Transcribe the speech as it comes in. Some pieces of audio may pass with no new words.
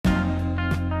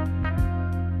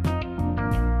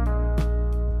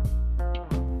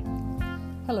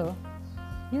Hello,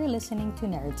 you're listening to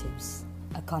Narratives,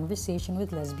 a conversation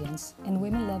with lesbians and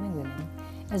women-loving women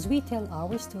as we tell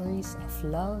our stories of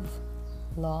love,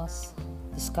 loss,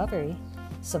 discovery,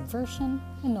 subversion,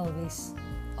 and always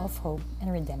of hope and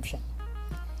redemption.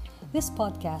 This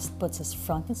podcast puts us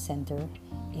front and center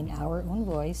in our own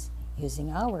voice,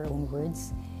 using our own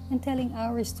words, and telling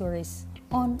our stories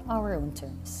on our own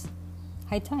terms.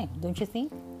 High time, don't you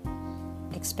think?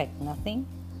 Expect nothing,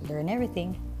 learn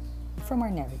everything from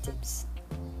our narratives.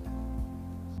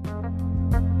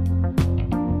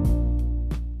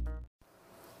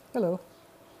 Hello,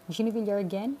 Ginny Villar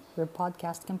again, your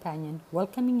podcast companion,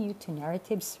 welcoming you to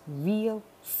Narratives' real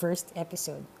first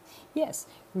episode. Yes,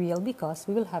 real because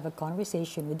we will have a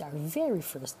conversation with our very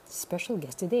first special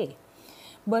guest today.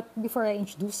 But before I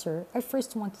introduce her, I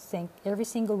first want to thank every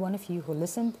single one of you who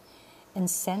listened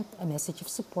and sent a message of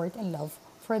support and love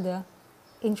for the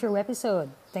intro episode.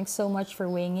 Thanks so much for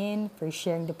weighing in, for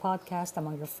sharing the podcast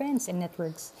among your friends and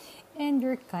networks, and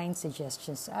your kind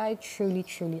suggestions. I truly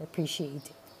appreciate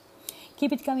it.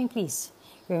 Keep it coming, please.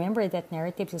 Remember that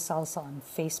Narratives is also on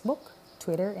Facebook,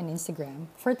 Twitter, and Instagram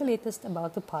for the latest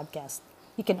about the podcast.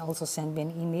 You can also send me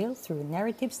an email through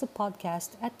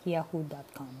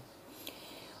narrativesthepodcast@yahoo.com.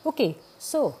 Okay,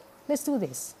 so let's do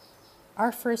this.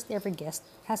 Our first ever guest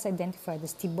has identified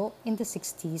as Thibault in the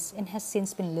 60s and has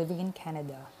since been living in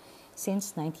Canada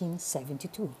since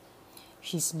 1972.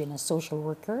 She's been a social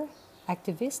worker,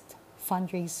 activist,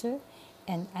 fundraiser,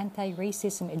 and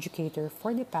anti-racism educator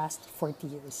for the past 40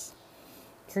 years.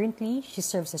 Currently, she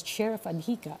serves as chair of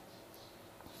ADHICA,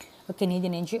 a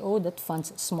Canadian NGO that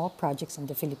funds small projects in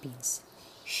the Philippines.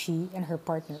 She and her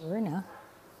partner Erna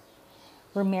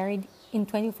were married in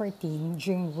 2014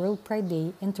 during World Pride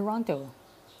Day in Toronto,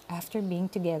 after being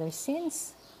together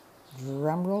since,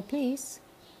 drumroll please,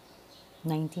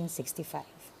 1965.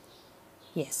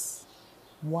 Yes,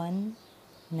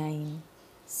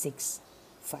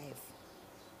 1965.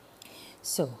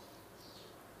 So,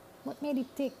 what made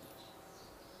it tick?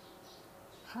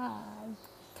 How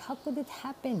could it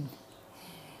happen?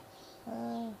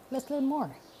 Let's learn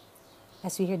more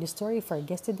as we hear the story of our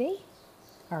guest today,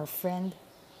 our friend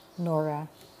Nora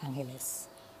Angeles.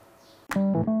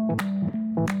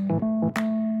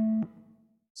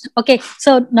 Okay,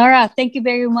 so Nora, thank you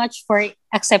very much for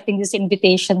accepting this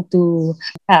invitation to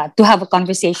have a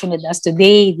conversation with us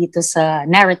today dito sa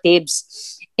Narratives.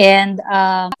 And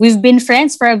we've been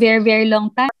friends for a very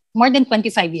long time, more than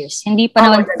 25 years. Hindi pa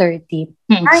naman 30.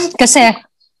 Kasi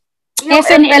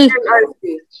FNL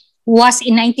was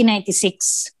in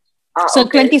 1996. So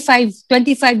okay. 25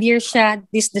 years siya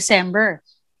this December.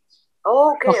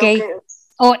 Okay.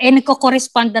 Oh, and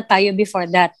nagko-correspond na tayo before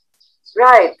that.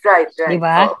 Right.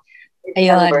 Diba?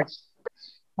 Ayun.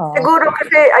 Oh. Siguro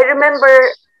kasi I remember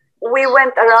we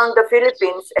went around the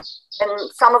Philippines and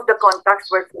some of the contacts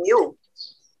were from you.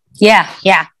 Yeah.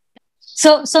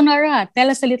 So Nora, tell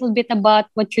us a little bit about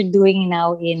what you're doing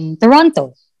now in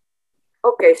Toronto.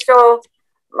 Okay, so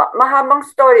mahabang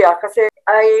storya kasi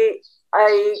I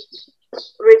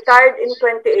retired in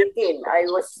 2018. I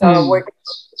was working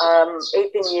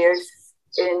 18 years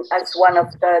as one of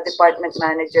the department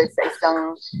managers sa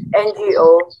isang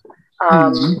NGO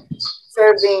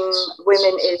serving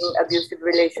women in abusive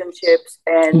relationships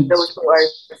and those who are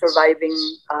surviving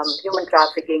human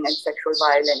trafficking and sexual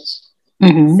violence.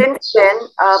 Since then,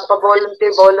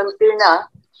 pa-volunteer na,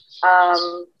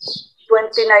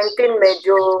 2019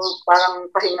 medyo parang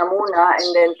pahinga muna,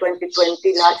 and then 2020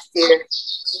 last year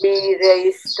we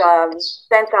raised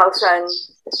 10,000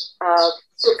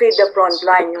 to feed the front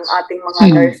line, yung ating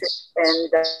mga nurses and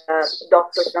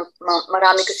doctors.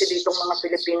 Marami kasi ditong mga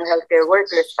Filipino healthcare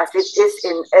workers as it is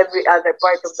in every other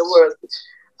part of the world.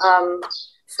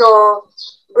 So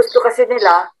gusto kasi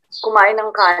nila kumain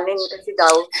ng kanin kasi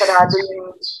daw sarado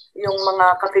yung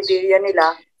mga cafeteria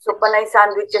nila. So panay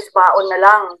sandwiches, baon na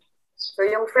lang. So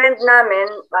yung friend namin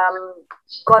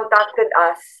contacted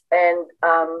us and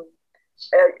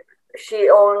she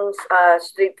owns a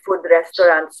street food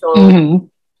restaurant. So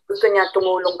gusto niya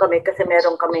tumulong kami kasi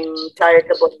meron kaming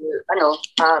charitable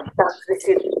tax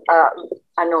receipt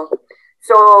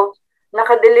So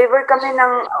naka-deliver kami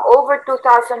ng over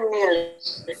 2,000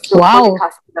 meals to public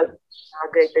hospital sa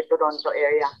Greater Toronto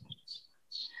area.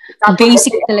 Tapos,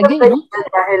 basic talaga yun.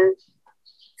 Dahil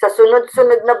sa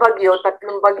sunod-sunod na bagyo,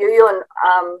 3 bagyo yun,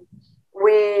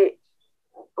 we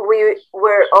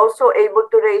were also able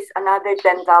to raise another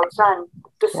 10,000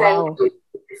 to send to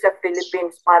sa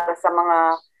Philippines para sa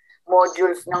mga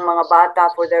modules ng mga bata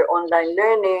for their online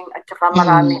learning at saka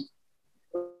marami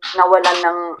nawalan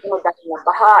ng dahil na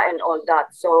baha and all that.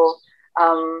 So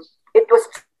it was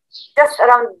just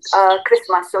around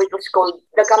Christmas, so it was called,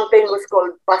 the campaign was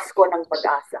called Pasko ng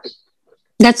Pag-asa.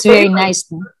 That's So, very nice.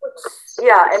 No?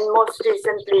 Yeah, and most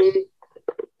recently,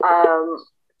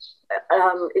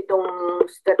 itong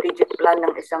strategic plan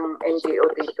ng isang NGO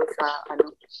dito sa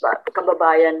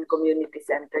Kababayan Community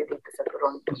Center dito sa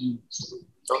Toronto.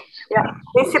 So, yeah,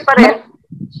 busy pa rin.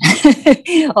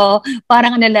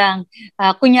 Parang lang,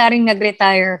 kunyaring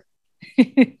nag-retire.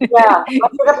 Yeah,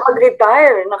 masarap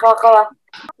mag-retire,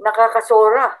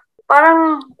 nakakasora.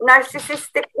 Parang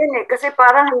narcissistic yun kasi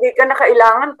parang hindi ka na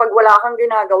kailangan pag wala kang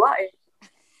ginagawa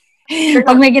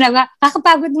Pag may ginagawa,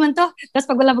 kakapagod naman to. Tapos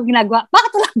pag wala mong ginagawa,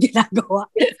 bakit wala kang ginagawa?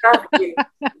 Exactly.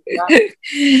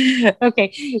 Yeah. Okay.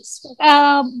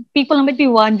 People might be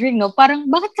wondering, no? Parang,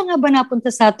 bakit ka nga ba napunta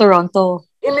sa Toronto?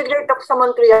 Immigrate ako sa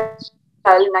Montreal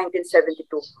 1972.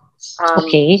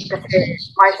 Okay. Kasi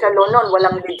martial law noon,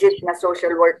 walang legit na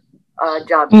social work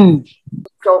job.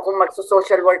 So, kung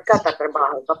magso-social work ka,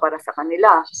 tatrabaho ka para sa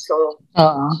kanila. So,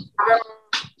 parang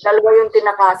dalawa yung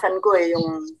tinakasan ko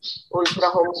yung ultra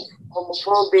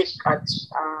homophobic at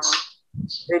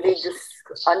religious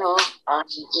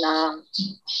na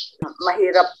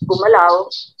mahirap gumalaw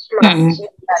plus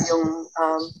yung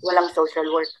walang social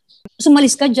work.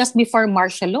 Sumalis ka just before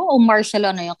martial law o martial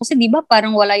law na yun? Kasi di ba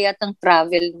parang wala yatang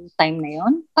travel time na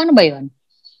yun? Paano ba yun?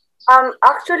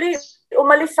 Actually,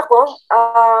 umalis ako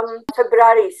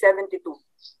February 72.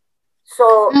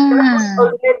 So, that was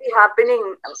already happening.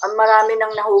 Marami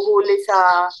nang nahuhuli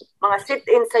sa mga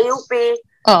sit-in sa UP,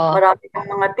 marami ng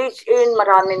mga teach-in,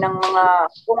 marami ng mga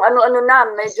kung ano-ano na,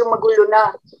 medyo magulo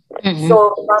na.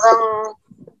 So, parang,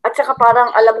 at saka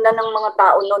parang alam na ng mga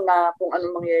tao noon na kung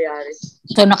ano mangyayari.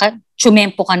 So,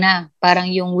 naka-tsumempo ka na.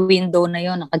 Parang yung window na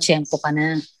yon naka-tsempo ka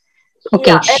na.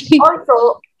 Okay. Yeah, and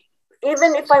also,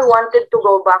 even if I wanted to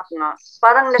go back nga,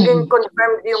 parang naging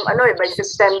confirmed yung by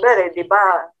September di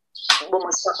ba?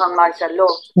 Bumagsak ang martial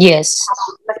law. Yes.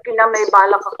 Maski na may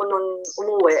balak ako nun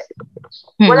umuwi,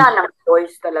 wala nang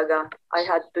choice talaga. I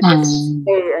had to just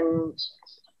stay and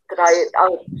try it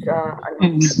out.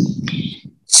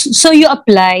 So you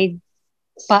applied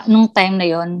nung time na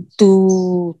yon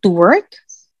to work?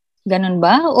 Ganun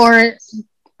ba? Or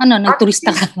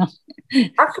nagturista ka?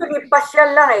 Actually,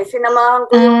 pasyal lang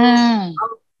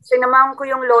Sinamahan ko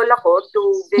yung lola ko to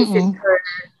visit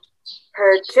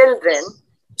her children.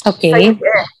 Okay. Sa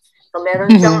US. So, meron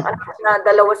siyang na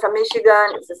dalawa sa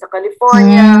Michigan, isa sa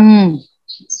California.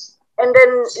 And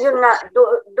then, yun nga,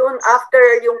 doon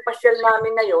after yung pasyal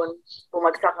namin na yun,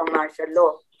 bumagsak ang martial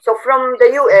law. So, from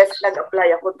the US,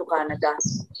 nag-apply ako to Canada.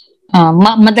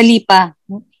 Madali pa.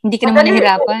 Hindi ka naman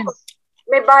nahirapan.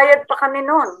 May bayad pa kami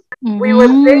noon. We were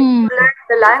paid to learn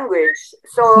the language.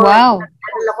 So,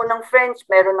 meron ako ng French,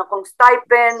 meron akong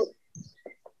stipend.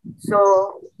 So,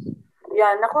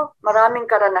 yan ako, maraming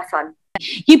karanasan.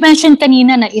 You mentioned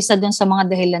kanina na isa dun sa mga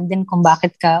dahilan din kung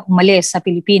bakit ka umalis sa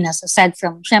Pilipinas, aside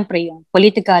from, syempre, yung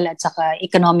political at saka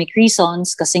economic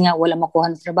reasons, kasi nga wala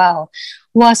makuha ng trabaho,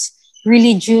 was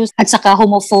religious at saka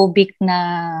homophobic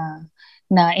na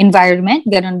environment,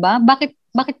 ganun ba?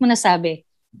 Bakit mo nasabi?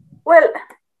 Well,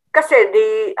 kasi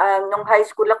nung high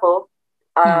school ako,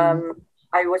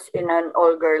 I was in an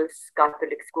all-girls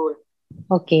Catholic school.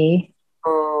 Okay. So,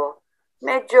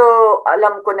 medyo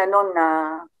alam ko na noon na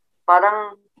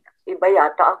parang iba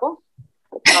yata ako.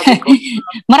 Sabi ko.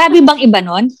 Marami bang iba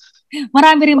noon?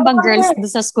 Marami rin bang girls doon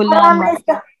sa school na?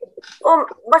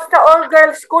 Basta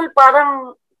all-girls school,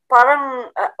 parang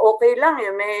okay lang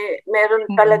yun. Meron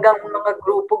talagang mga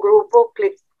grupo-grupo,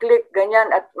 click, ganyan,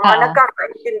 at mga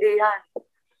nagkakaintindihan.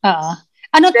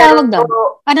 Ano tawag doon?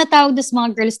 Ano tawag doon sa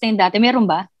mga girls na yun dati? Meron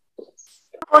ba?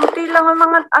 Konti lang ang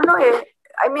mga,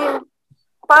 I mean,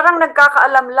 parang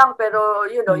nagkakaalam lang, pero,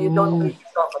 you don't really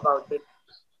talk about it.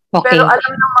 Okay. Pero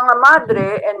alam ng mga madre,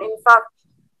 and in fact,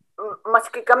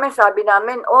 maski kami, sabi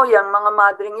namin, yung mga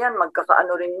madring yan,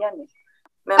 magkakaano rin yan.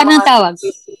 Anong tawag?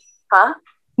 Ha?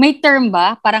 May term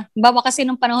ba? Parang, bawa kasi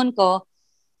nung panahon ko,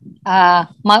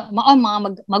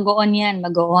 mag-on yan,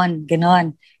 mag-on,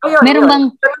 gano'n. Meron bang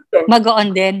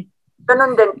mag-on din?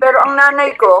 Ganun din. Pero ang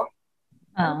nanay ko,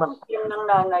 yung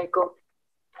nanay ko,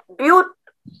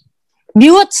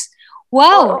 Buttes?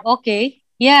 Wow, okay.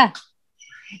 Yeah.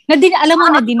 Alam mo,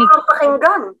 nadinig.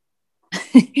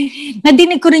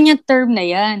 Nadinig ko rin yung term na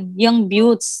yan, yung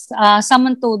buttes.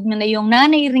 Someone told me na yung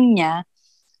nanay rin niya,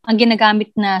 ang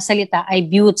ginagamit na salita ay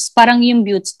buttes. Parang yung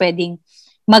buttes pwedeng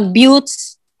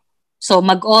mag-buttes, so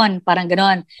mag-on, parang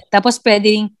ganon. Tapos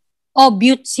pwedeng,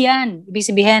 buttes yan. Ibig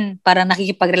sabihin, parang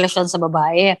nakikipagrelasyon sa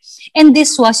babae. And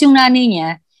this was yung nanay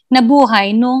niya na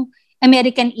buhay nung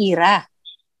American era.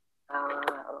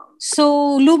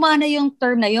 So, luma na yung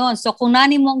term na yon. So, kung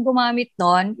nani mo ang gumamit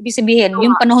nun, ibig sabihin,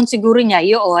 yung panahon siguro niya,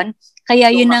 yun. Kaya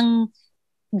yun ang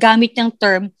gamit niyang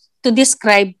term to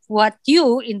describe what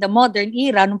you, in the modern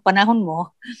era, nung panahon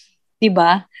mo, di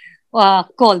ba,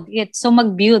 called it. So,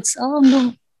 mag-buttes.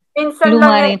 Minsan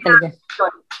luma lang na yun talaga.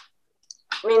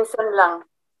 Minsan lang.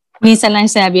 Minsan lang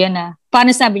sabi yan paano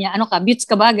sabi niya, ano ka, buttes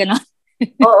ka ba, gano'n?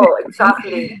 Oo,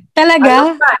 exactly.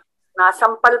 Talaga?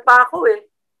 Nasampal pa ako eh.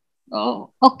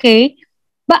 Oh, okay.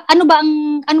 Ano ba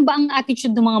ang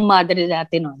attitude ng mga mother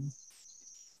dati noon?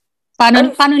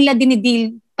 Paano nila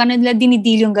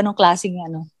dinidil yung ganong klaseng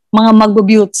mga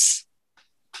magbo-buttes?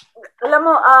 Alam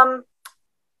mo,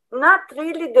 not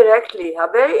really directly,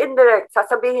 very indirect.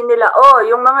 Sasabihin nila,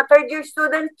 yung mga third year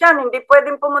students dyan, hindi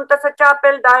pwedeng pumunta sa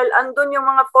chapel dahil andun yung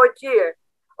mga fourth year.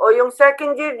 O yung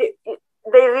second year,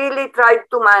 they really tried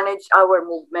to manage our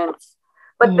movements.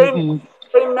 But they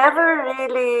never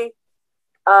really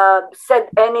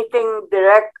said anything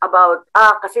direct about,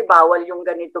 kasi bawal yung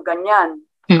ganito, ganyan.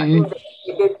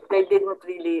 They didn't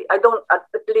really, at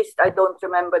least I don't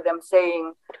remember them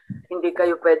saying, hindi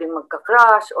kayo pwedeng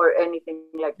magka-crush or anything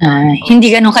like that. Hindi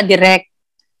ganun ka-direct.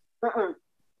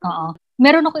 Oo.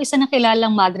 Meron ako isa na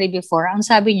kilalang madre before. Ang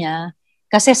sabi niya,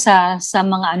 kasi sa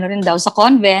mga rin daw, sa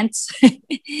convents,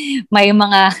 may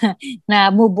mga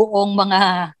nabubuong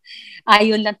mga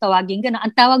ayon lang tawagin gano'n.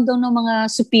 Ang tawag daw ng mga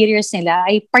superiors nila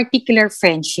ay particular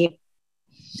friendship.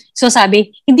 So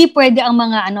sabi, hindi pwede ang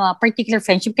mga particular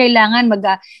friendship. Kailangan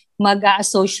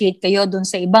mag-associate kayo doon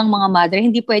sa ibang mga mother.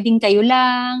 Hindi pwedeng kayo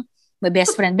lang, may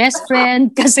best friend.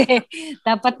 Kasi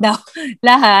dapat daw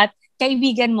lahat,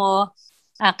 kaibigan mo,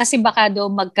 kasi baka daw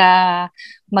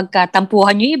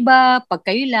magkatampuhan yung iba, pag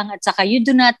kayo lang, at saka you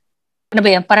do not,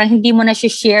 parang hindi mo na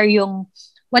share yung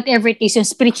whatever it is, yung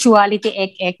spirituality,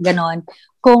 ganon.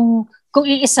 Kung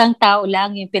iisang tao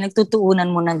lang yung pinagtutuunan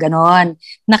mo ng ganon,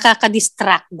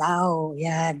 nakaka-distract daw.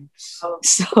 Yan.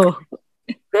 So,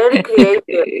 very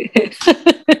creative.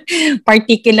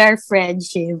 Particular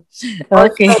friendship.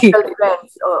 Okay. Special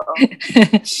friends.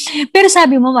 Pero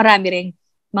sabi mo, marami ring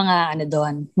mga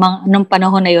doon. Nung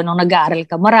panahon na yun, nung nag-aaral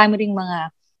ka, marami ring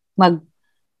mga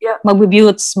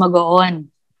mag-buttes,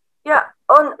 mag-on. Yeah.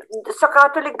 Sa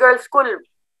Catholic Girls' School,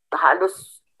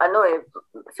 halos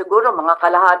siguro mga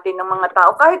kalahati ng mga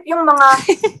tao, kahit yung mga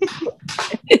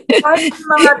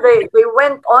they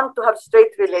went on to have straight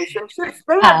relationships,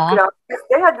 they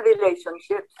had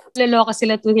relationships. Laloka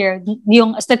sila to hear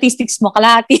yung statistics mo,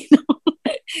 kalahati.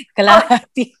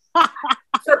 Kalahati.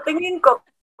 So tingin ko,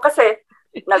 kasi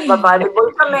nagba-volleyball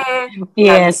kami,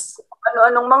 yes,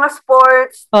 ano-anong mga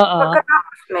sports,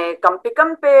 pagkatapos may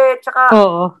kampi-kampi, tsaka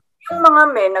yung mga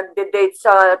may nagde-date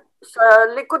sa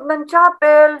likod ng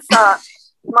chapel, sa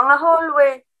mga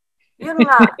hallway. Yun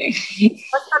nga.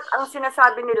 Basta ang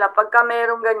sinasabi nila, pagka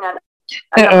mayroong ganyan,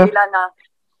 alam nila na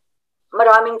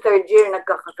maraming third year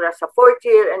nagkakakras sa fourth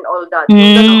year and all that.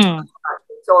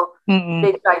 So,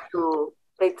 they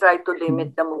try to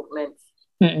limit the movements.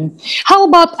 How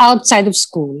about outside of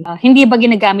school? Hindi ba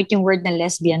ginagamit yung word na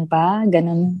lesbian pa?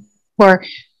 Ganun? Or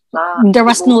there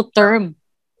was no term?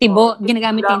 Tibo,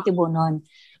 ginagamit yung tibo noon.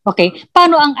 Okay.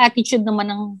 Paano ang attitude naman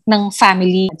ng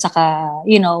family at saka,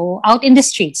 out in the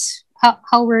streets?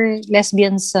 How were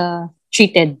lesbians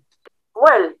treated?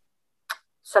 Well,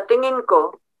 sa tingin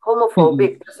ko,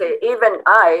 homophobic. Kasi even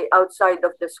I, outside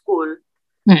of the school,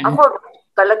 ako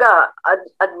talaga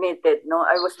admitted,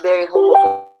 I was very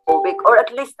homophobic, or at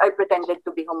least I pretended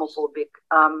to be homophobic.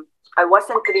 I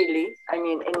wasn't really. I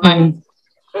mean,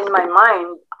 in my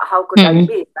mind, how could I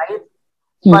be, right?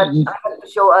 But I had to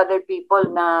show other people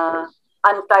na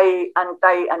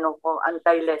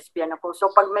anti-lesbian ako.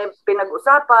 So pag may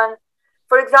pinag-usapan,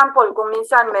 for example, kung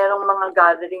minsan merong mga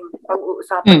gathering,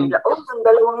 pag-uusapan nila, yung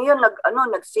dalawang yun,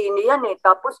 nagsini yan eh.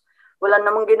 Tapos wala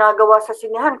namang ginagawa sa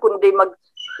sinihan, kundi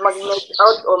mag-make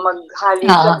out o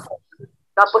maghalikan.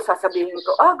 Tapos sasabihin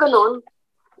ko, ganun,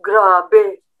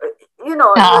 grabe. You're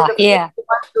the first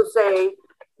one to say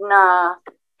na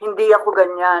hindi ako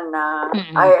ganyan, na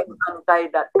I am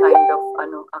anti that kind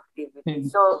of activity.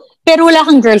 So, pero wala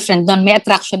kang girlfriend doon, may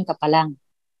attraction ka pa lang.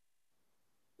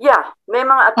 Yeah, may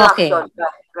mga attraction.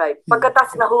 Okay. Right.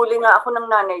 Pagkatas nahuli nga ako ng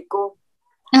nanay ko.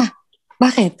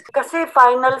 Bakit? Kasi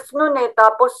finals noon eh,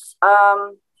 tapos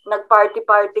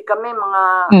nag-party-party kami, mga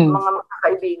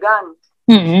kaibigan.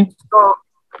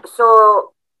 So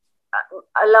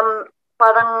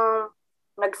parang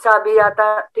nagsabi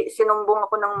yata, sinumbong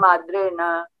ako ng madre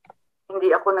na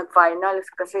hindi ako nag-finals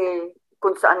kasi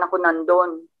kung saan ako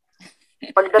nandun.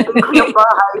 Pagdating ko ng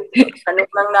bahay, tanong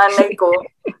ng nanay ko,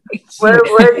 where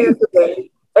are you today?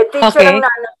 Teacher ang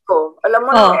nanay ko. Alam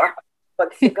mo na,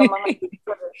 pagsiga mga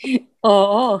teacher.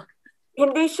 Oo.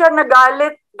 Hindi siya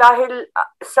nagalit dahil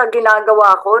sa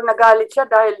ginagawa ko. Nagalit siya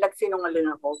dahil nagsinungaling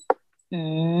ako.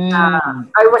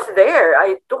 I was there.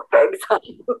 I took the exam.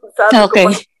 Sabi Okay.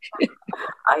 ko,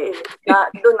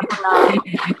 doon ako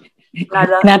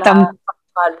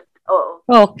Oo.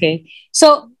 Okay.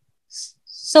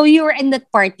 So you were in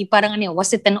that party, parang ano,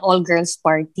 was it an all-girls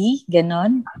party?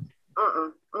 Ganon?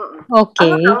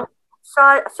 Okay. Ano lang,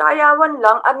 sayawan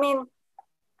lang. I mean,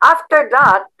 after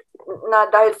that,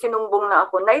 na dahil sinumbong na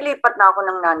ako, nailipat na ako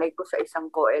ng nanay ko sa isang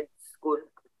co-ed school.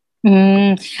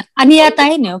 Ano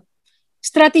yata yun, no?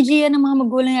 Strategy ng mga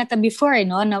magulang yata before,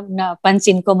 no?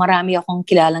 Napansin ko, marami akong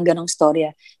kilalang ganong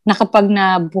storya. Na kapag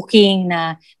na-booking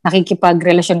na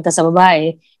nakikipagrelasyon ka sa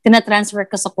babae, tina-transfer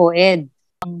ka sa co-ed.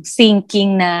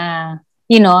 Thinking na,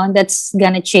 that's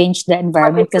gonna change the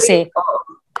environment kasi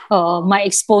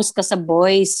ma-expose ka sa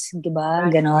boys, di ba?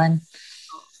 Ganon.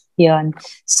 Yun.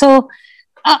 So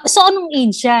anong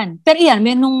age yan? Pero yan,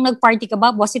 nung nag-party ka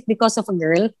ba, was it because of a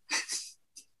girl?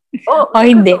 O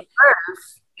hindi?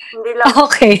 Girls. Hindi lang.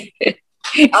 Okay.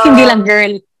 Hindi lang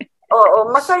girl.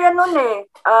 Oo, masaya nun eh.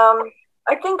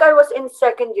 I think I was in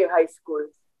second year high school.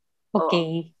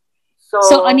 Okay.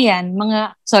 So ano yan?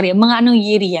 Mga anong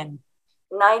year yan?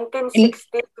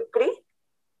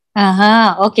 1963.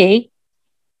 Aha, okay.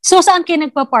 So, saan kayo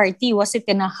nagpa-party? Was it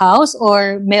in a house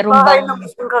or meron bahay bang... ng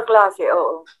isang kaklase,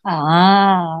 oo.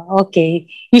 Okay.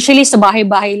 Usually sa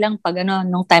bahay-bahay lang pag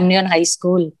nung time na yun, high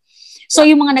school. So,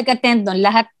 yung mga nag-attend doon,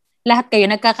 lahat kayo,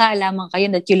 nagkakaalaman kayo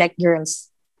that you like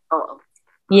girls? Oo.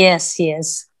 Yes.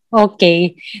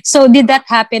 Okay. So, did that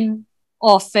happen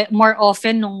more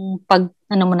often nung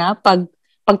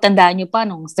pagtandaan nyo pa,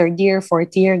 nung third year,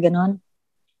 fourth year, ganon?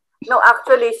 No,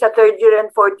 actually, sa third year and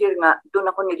fourth year nga, doon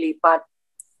ako nilipat.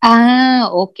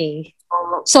 Okay.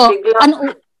 So,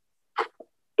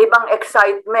 ibang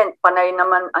excitement, panay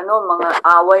naman mga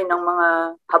away ng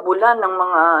mga habulan ng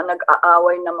mga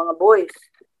nag-aaway ng mga boys.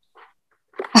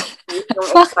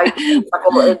 Yung excitement sa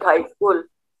co-ed high school.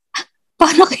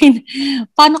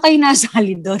 Paano kayo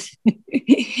nasali doon?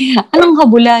 Anong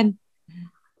habulan?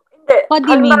 Hindi.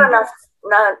 Halimbawa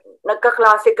na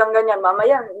nagkaklase kang ganyan,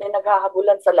 mamaya may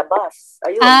naghahabulan sa labas.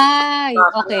 Ayun.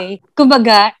 Okay.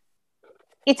 Kumbaga,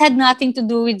 it had nothing to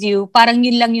do with you. Parang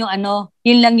yun lang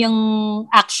yung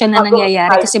action na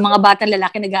nangyayari kasi mga bata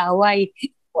lalaki nag-aaway.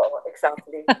 Oo,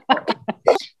 exactly.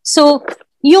 So,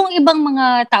 yung ibang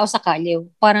mga tao sa kalye,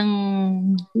 parang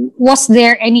was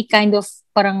there any kind of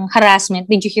parang harassment?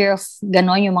 Did you hear of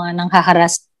gano'n yung mga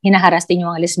hinaharas din yung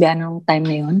mga lesbiana nung time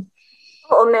na yun?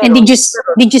 Oo, meron. And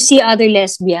did you see other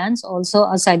lesbians also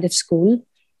outside of school?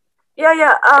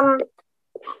 Yeah.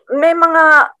 May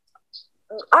mga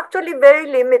actually very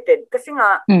limited kasi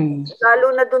nga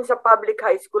lalo na dun sa public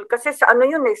high school kasi sa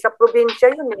sa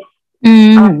probinsya yun eh.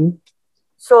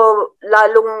 So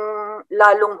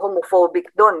lalong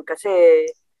homophobic doon kasi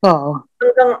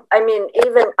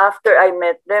even after I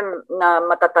met them na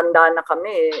matatanda na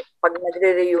kami, pag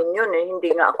nagre-reunion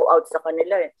hindi nga ako out sa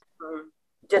kanila eh.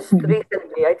 Just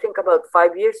recently, I think about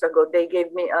 5 years ago, they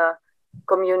gave me a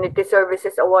community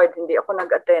services award. Hindi ako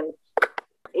nag-attend.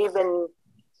 Even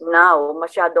now,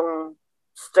 masyadong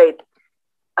straight.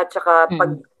 At saka,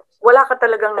 pag wala ka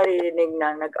talagang naririnig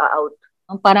na nag-out.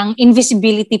 Parang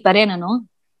invisibility pa rin, ano?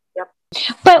 Yep.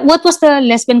 But what was the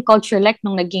lesbian culture like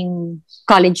nung naging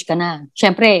college ka na?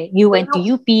 Siyempre, you went to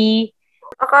UP.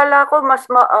 Akala ko mas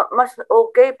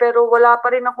okay, pero wala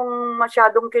pa rin akong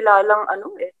masyadong kilalang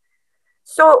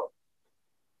So,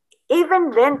 even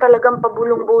then, talagang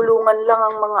pabulong-bulungan lang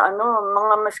ang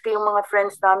mga maski yung mga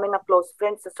friends namin na close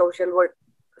friends sa social work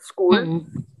school.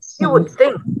 You would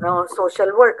think,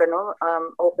 social work,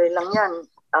 okay lang yan.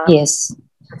 Yes.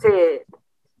 Kasi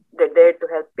they're there to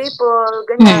help people,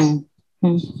 ganyan.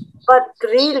 But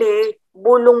really,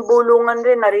 bulong-bulungan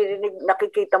rin,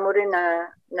 nakikita mo rin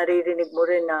na, naririnig mo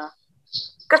rin na,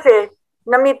 kasi,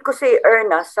 na-meet ko si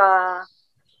Erna sa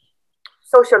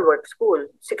social work school,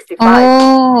 65.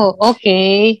 Oh,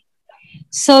 okay.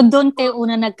 So, doon tayo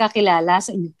una nagkakilala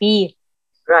sa UP.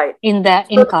 Right. In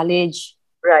college.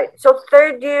 Right. So,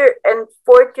 third year and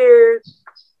fourth year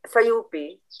sa UP,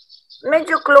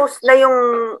 medyo close na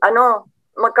yung,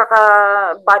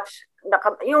 magkaka-batch,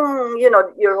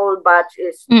 your whole batch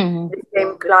is the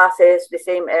same classes, the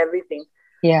same everything.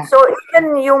 Yeah. So,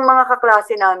 even yung mga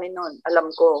kaklase namin noon,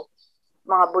 alam ko,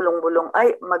 mga bulong-bulong,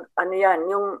 I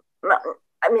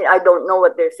don't know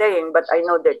what they're saying, but I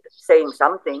know they're saying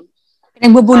something.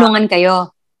 Pinagbubulungan kayo?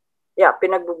 Yeah,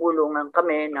 pinagbubulungan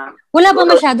kami na... Wala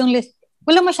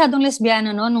masyadong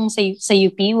lesbiana, no, nung sa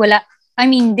UP? Wala I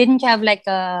mean, didn't you have like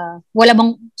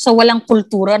walang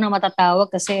kultura na matatawag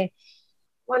kasi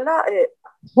Wala eh.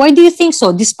 why do you think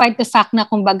so? Despite the fact na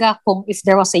kumbaga kung if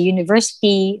there was a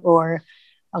university or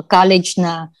a college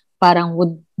na parang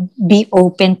would be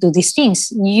open to these things,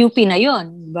 UP na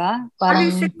yon, ba? Parang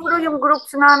Mali siguro yung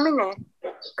groups namin eh.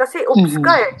 Kasi oops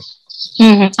ka eh.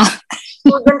 Mhm.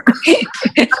 Student ka.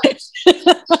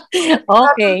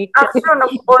 Okay. Action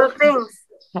of all things.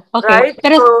 Okay. Right?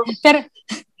 Pero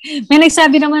may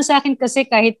nagsabi naman sa akin kasi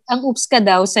kahit ang oops ka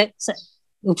daw sa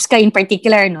oops ka in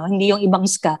particular, no, hindi yung ibang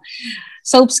ska.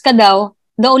 Sa oops ka daw,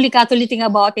 the only Catholic thing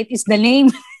about it is the name.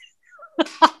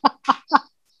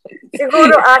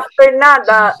 Siguro after na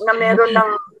meron ng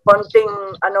konting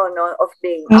of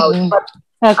being out. But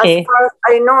Okay. as far as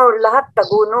I know, lahat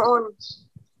tago noon.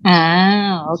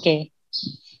 Okay.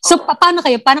 So paano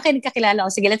kayo nagkakilala? O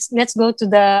sige, let's go to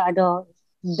the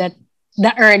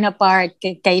Erna part,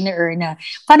 kay na Erna.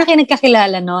 Paano kayo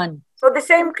nagkakilala noon? So the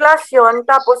same class yon,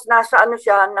 tapos nasa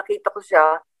nakita ko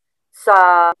siya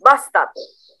sa bus stop.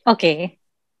 Okay.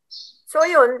 So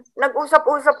yun,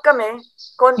 nag-usap-usap kami,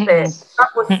 konti.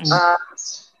 Tapos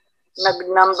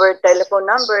telephone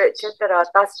number, etc.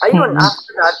 Tapos ayun,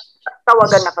 after that,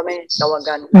 tawagan na kami.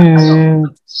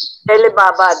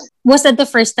 Telebabad. Was that the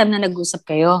first time na nag-usap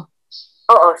kayo?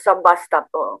 Oo, sa bus stop.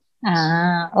 Oo.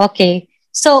 Okay.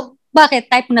 So, bakit?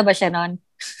 Type na ba siya noon?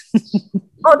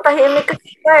 Tahimik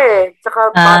kasi siya eh.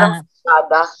 Tsaka parang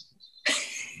sada.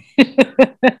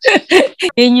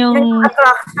 Yun yung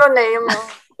attraction eh, yung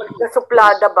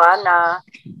suplada ba na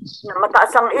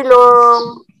mataas ang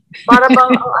ilong. Para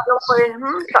bang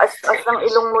taas ang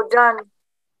ilong mo dyan.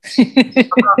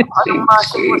 Anong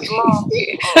masimot mo?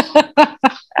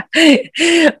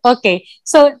 Okay.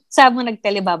 So, sabi mo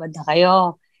nagtelebabad na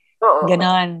kayo. Oo.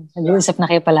 Ganon. Nag-uusap na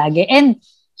kayo palagi. And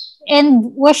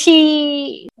was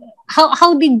she,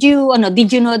 how did you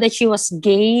know that she was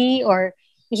gay or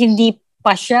hindi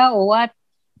pa siya or what?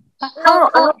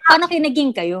 Paano kayo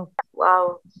naging kayo?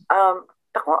 Wow.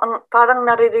 Parang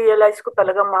nare-realize ko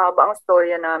talagang mahaba ang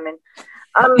storya namin.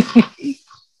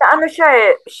 Siya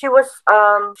eh, she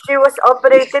was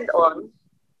operated on.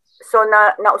 So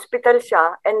na-hospital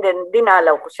siya and then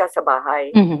dinalaw ko siya sa bahay.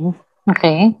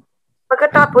 Okay.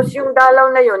 Pagkatapos yung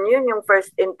dalaw na yun yung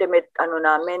first intimate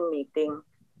namin meeting.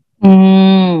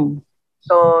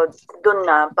 So dun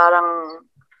na parang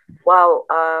wow,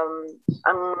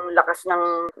 ang lakas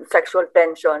ng sexual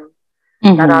tension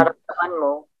nararamdaman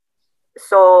mo.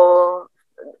 So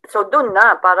dun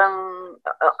na parang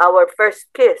our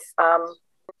first kiss.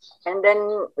 And then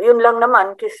yun lang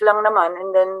naman, kiss lang naman,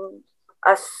 and then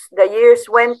as the years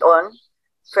went on,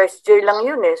 first year lang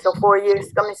yun eh. So 4 years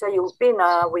kami sa UP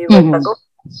na we were tago.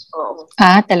 Oo.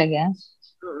 Talaga?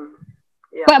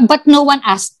 Yeah. But no one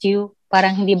asked you?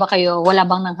 Parang hindi ba kayo, wala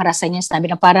bang nang harasan niya? Sabi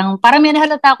na parang may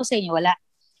nahalata ako sa inyo. Wala?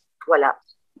 Wala.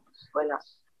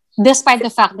 Despite the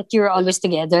fact that you're always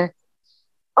together?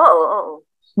 Oo.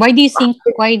 Why do you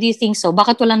think so?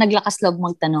 Bakit wala naglakas loob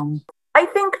magtanong? I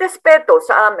think respeto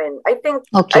sa amin. I think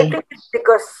it's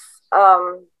because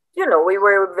we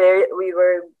were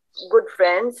good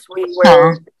friends. We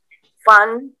were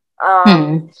fun.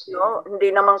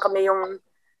 Hindi naman kami yung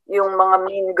mga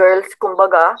mean girls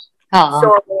kumbaga.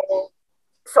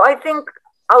 So I think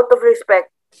out of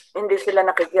respect, hindi sila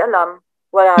nakikialam.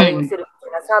 Wala rin sila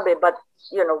sinasabi, but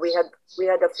we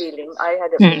had a feeling. I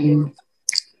had a feeling.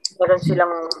 Meron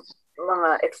silang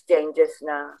mga exchanges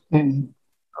na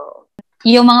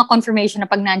yung mga confirmation na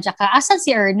pag nandiyan ka, asan si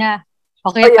Erna?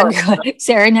 Okay, pag si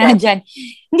Erna dyan,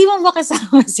 hindi mo ba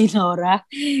kasama si Nora?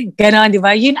 Ganon, di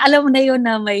ba? Yun, alam mo na yun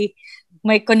na may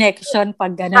connection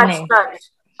pag ganon eh.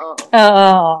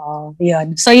 Oo,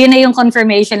 yun. So, yun na yung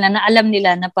confirmation na alam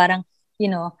nila na parang,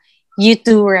 you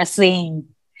two were a thing.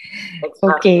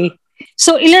 Okay.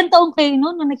 So, ilan taong kayo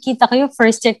noon nung nakita kayo?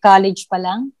 First year college pa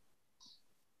lang?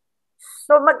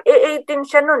 So, mag-18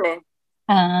 siya noon eh.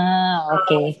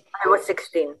 Okay. I was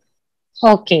 16.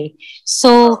 Okay.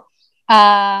 So,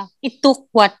 it took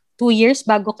 2 years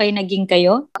bago kayo naging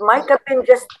kayo? Might have been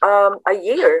just a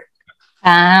year.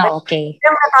 Okay.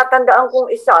 Yung natatandaan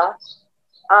kong isa,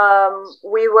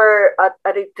 we were at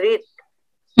a retreat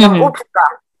ng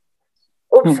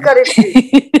Oops ka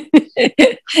retreat.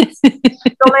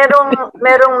 So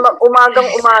merong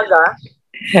umagang-umaga.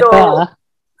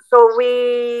 So we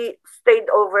stayed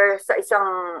over sa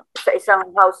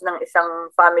isang house ng isang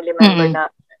family member na.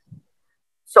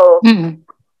 So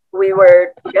we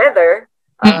were together.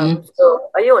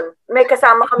 So ayun, may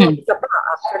kasama kami isa pa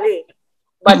actually.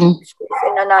 But she's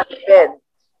in another bed.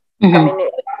 Kami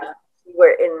we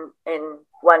were in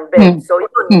one bed. So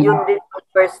yun din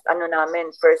first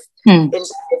intimate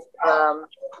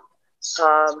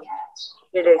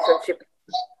relationship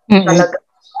talaga.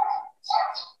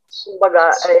 Kumbaga,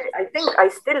 I think I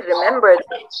still remember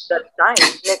that time.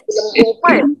 Next lang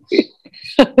pa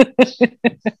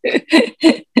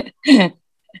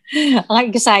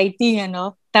Ang exciting,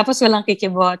 ano? Tapos walang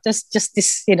kikibo. Just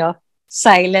this,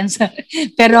 silence.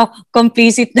 Pero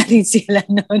complicit na rin sila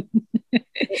nun.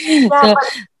 Yeah,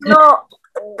 but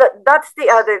that's the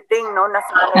other thing, no?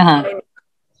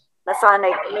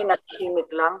 Nasanay kami natahimik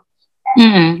lang.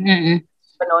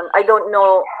 I don't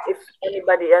know if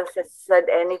anybody else has said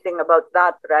anything about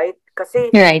that, right? Kasi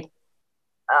right.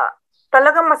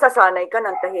 Talagang masasanay ka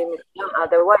ng tahimik lang,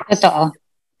 otherwise. Totoo.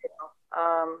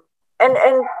 And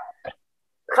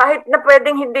kahit na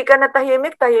pwedeng hindi ka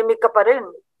natahimik, tahimik ka pa rin.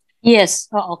 Yes,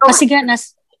 oo. Kasi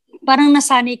parang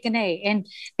nasanay ka na eh.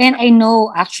 And I know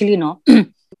actually, no,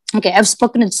 okay, I've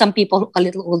spoken to some people a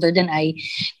little older than I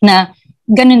na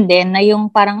ganun din, na yung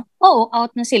parang,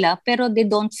 out na sila, pero they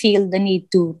don't feel the need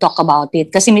to talk about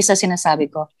it. Kasi misa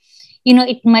sinasabi ko,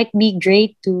 it might be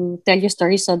great to tell your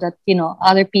story so that,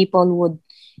 other people would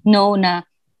know na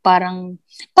para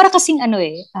kasing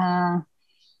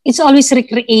it's always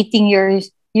recreating your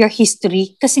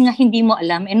history kasi nga hindi mo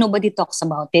alam and nobody talks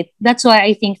about it. That's why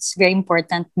I think it's very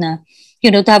important na,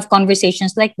 to have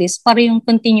conversations like this para yung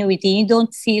continuity. You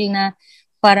don't feel na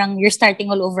parang you're starting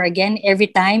all over again every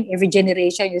time, every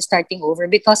generation you're starting over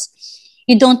because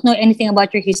you don't know anything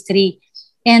about your history.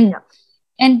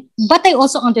 But I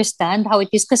also understand how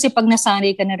it is kasi pag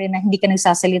nasanay ka na rin na hindi ka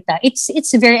nagsasalita, it's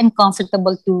very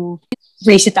uncomfortable to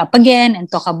raise it up again and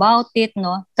talk about it,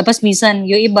 no? Tapos minsan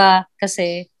yung iba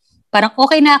kasi parang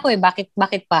okay na ako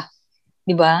bakit pa?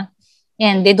 'Di ba?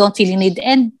 And they don't feel need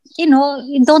and you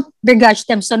don't begrudge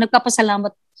them. So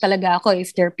nagpapasalamat talaga ako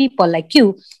if there are people like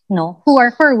you, who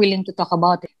are willing to talk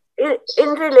about it.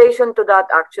 In relation to that,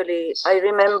 actually, I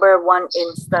remember one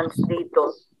instance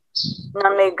dito na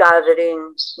may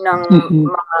gathering ng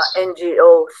mga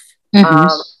NGOs,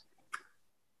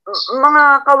 mga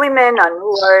kawimenan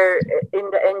who are in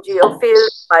the NGO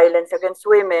field, violence against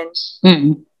women.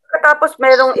 Tapos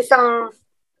merong isang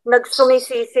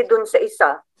nagsumisisi dun sa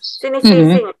isa.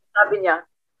 Sinisisi niya, sabi niya,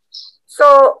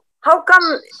 so, how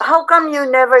come you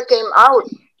never came out,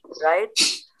 right?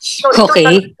 So,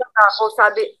 okay. Ito ako,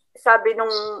 sabi nung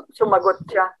sumagot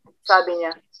siya, sabi niya,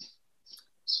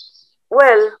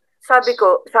 well, sabi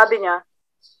niya,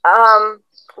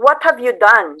 what have you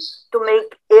done to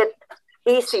make it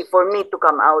easy for me to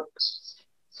come out?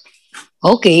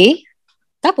 Okay.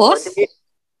 Tapos?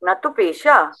 Natupi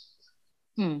siya.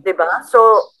 Diba?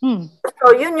 So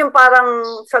yun yung parang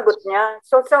sagot niya.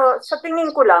 So, sa tingin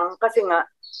ko lang, kasi nga,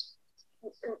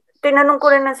 tinanong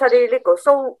ko rin ng sarili ko,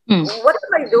 so, what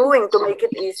am I doing to make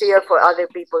it easier for other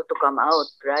people to come out,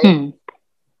 right?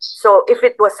 So, if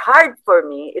it was hard for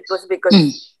me, it was because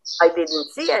I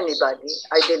didn't see anybody.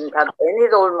 I didn't have any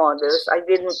role models. I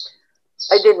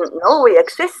didn't know we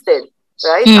existed,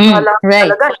 right? Akala mo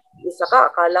talaga, isa ka,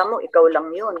 akala mo ikaw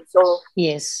lang yun. So,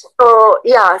 yes. So,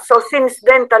 yeah. So, since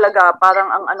then talaga,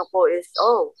 parang ang ano ko is,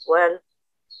 well,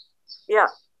 yeah,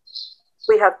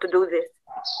 we have to do this.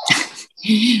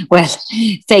 Well,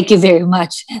 thank you very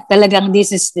much. Talagang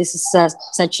this is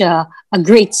such a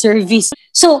great service.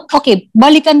 So, okay,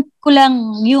 balikan ko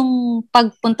lang yung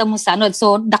pagpunta mo sa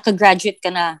So, naka-graduate ka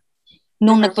na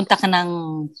nung nagpunta ka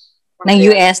ng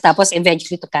US tapos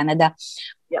eventually to Canada.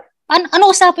 Yeah.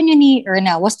 Ano usapan niyo ni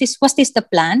Erna? Was this the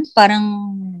plan? Parang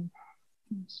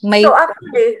may... So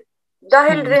actually,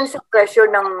 dahil rin sa pressure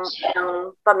ng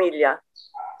pamilya,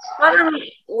 parang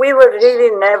we were really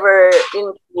never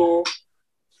into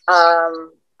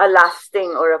a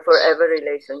lasting or a forever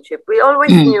relationship. We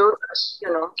always knew,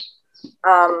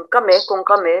 kung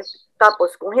kami,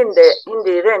 tapos kung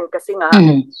hindi rin kasi nga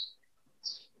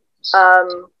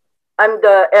I'm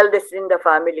the eldest in the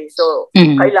family, so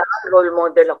kailangan role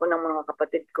model ako ng mga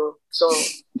kapatid ko. So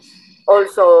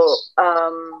also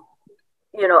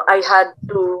I had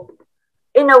to,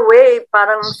 in a way,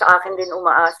 parang sa akin din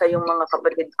umaasa yung mga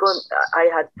kapatid ko.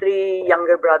 I had 3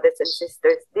 younger brothers and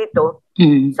sisters dito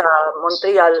sa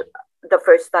Montreal the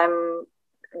first time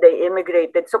they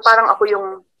immigrated. So parang ako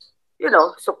yung,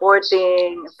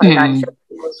 supporting financially,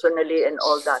 emotionally, and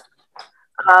all that.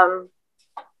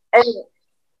 And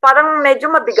parang medyo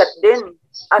mabigat din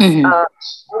as a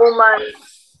woman,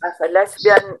 as a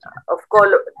lesbian of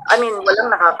color. I mean, walang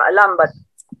nakakaalam, but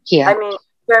I mean,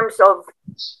 in terms of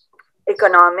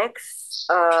economics,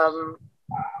 the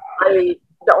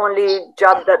only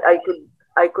job that I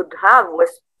could have was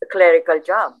a clerical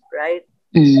job, right?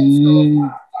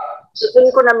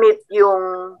 doon ko na-meet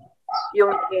yung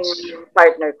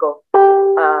partner ko.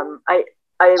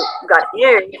 I got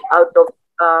years out of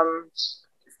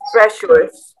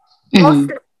pressures.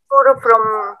 Mostly siguro from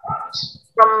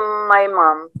my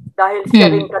mom. Dahil siya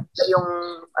rin talaga yung,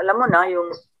 alam mo na,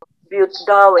 yung beauty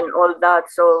daw and all that.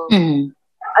 So,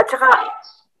 at saka,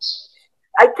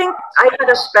 I think I had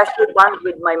a special bond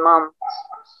with my mom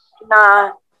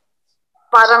na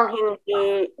parang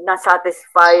hindi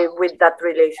na-satisfy with that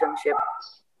relationship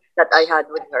that I had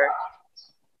with her.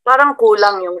 Parang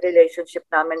kulang yung relationship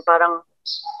namin. Parang,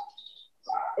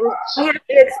 here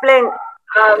to explain,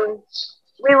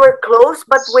 we were close,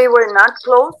 but we were not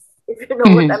close, if you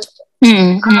know what I'm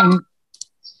saying.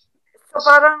 So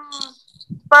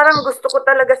parang gusto ko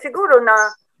talaga siguro na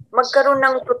magkaroon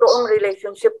ng totoong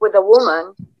relationship with a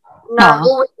woman na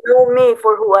who would know me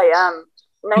for who I am.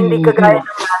 Na hindi kagaya ng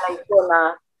nanay ko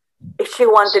na if she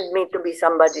wanted me to be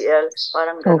somebody else.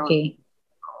 Parang gano'n. Okay.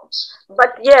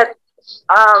 But yet,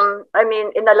 I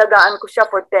mean, inalagaan ko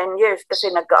siya for 10 years kasi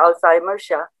nagka-Alzheimer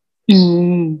siya.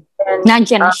 And,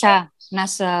 nandiyan na siya.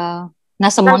 Nasa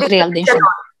Montreal din siya.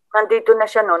 Nandito na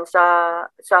siya noon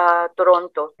sa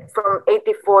Toronto. From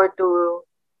 84 to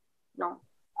 2012.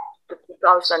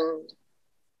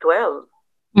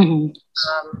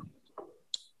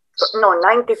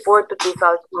 94 to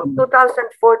 2000.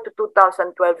 2004 to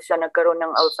 2012 siya nagkaroon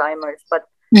ng Alzheimer's. But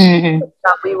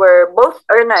we were, both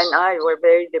Erna and I were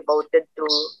very devoted to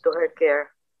her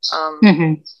care.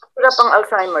 Wala pang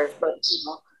Alzheimer's, but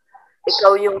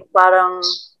ikaw yung parang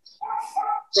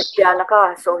lesbiana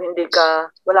ka, so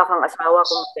wala kang asawa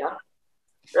kung siya.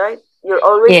 Right? You're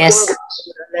always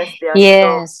single, lesbian.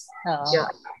 Yes. So, yeah.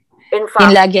 In fact,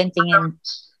 yung lagi ang tingin.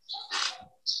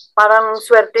 Parang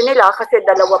swerte nila kasi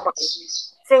dalawa pa.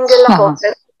 Single ako,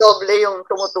 pero doble yung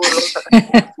tumutulong sa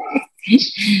kanila.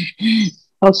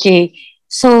 Okay.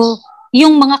 So,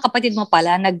 yung mga kapatid mo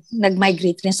pala,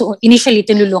 nag-migrate rin. So, initially,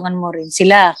 tinulungan mo rin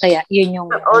sila. Kaya, yun yung...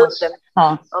 All of them.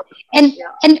 And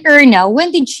Erna,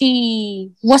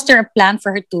 was there a plan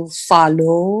for her to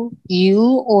follow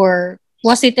you? Or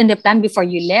was it in the plan before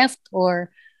you left? It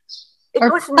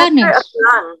was never a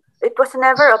plan. It was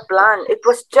never a plan. It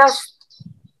was just,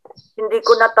 hindi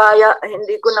ko na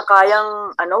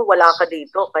kayang, wala ka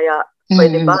dito. Kaya,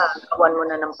 pwede ba, gawan mo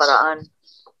na ng paraan.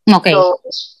 Okay. So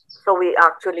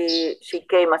she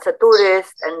came as a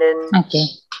tourist, and then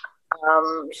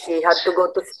she had to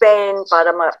go to Spain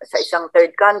para sa isang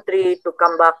third country to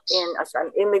come back in as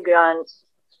an immigrant.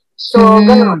 So,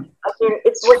 ganun. I mean,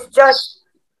 it was just,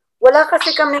 wala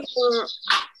kasi kami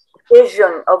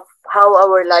vision of how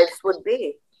our lives would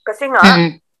be. Kasi nga,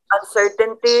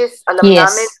 uncertainties, alam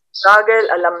namin, struggle,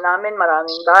 alam namin,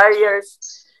 maraming barriers.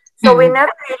 So, we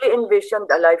never really envisioned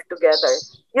a life together.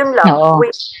 Yun lang.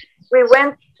 We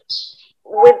went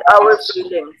with our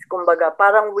feelings. Kumbaga,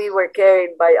 parang we were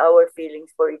carried by our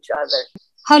feelings for each other.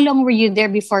 How long were you there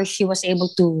before she was able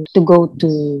to go to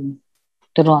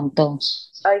Toronto?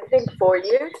 I think 4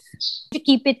 years. You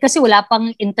keep it kasi wala pang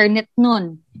internet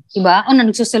nun. Diba?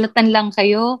 Nagsusulatan lang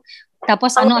kayo.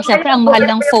 Tapos syempre ang mahal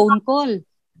ng phone call.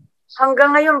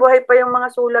 Hanggang ngayon, buhay pa yung mga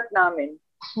sulat namin.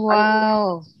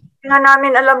 Wow. Hindi nga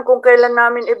namin alam kung kailan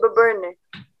namin i-burn eh.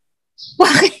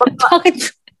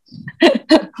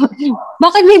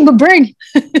 Bakit may burn?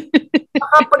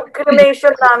 Pag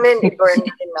cremation namin, i-burn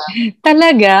na.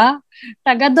 Talaga?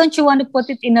 Don't you want to put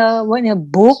it in a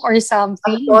book or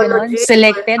something?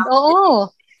 Selected?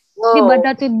 Oo. Wow. Diba?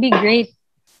 That would be great.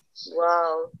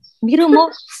 Wow. Biro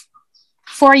mo,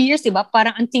 4 years, diba?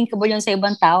 Parang unthinkable yun sa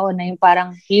ibang tao na yung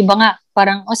parang, iba nga,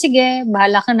 parang, sige,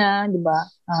 bahala ka na, diba?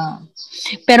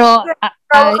 Pero,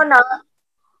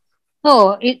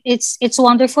 it's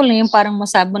wonderful na yung parang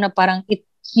masabi mo na parang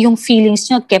yung feelings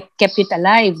nyo kept it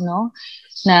alive, no?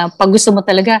 Na pag gusto mo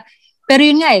talaga. Pero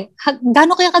yun nga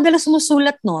gaano kaya kadalas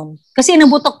sumusulat noon? Kasi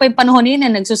nabutok pa yung panahon yun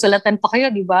na nagsusulatan pa kayo,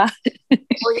 di ba?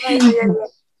 Yeah.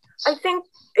 I think,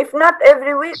 if not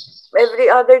every week, every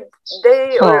other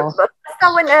day, but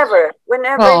whenever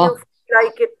you feel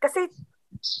like it. Kasi,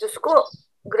 Diyos ko,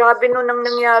 grabe nun ang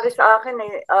nangyari sa akin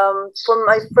eh. For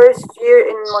my first year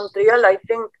in Montreal, I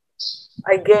think,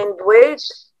 I gained weight.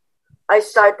 I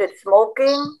started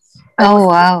smoking.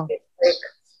 Wow. Like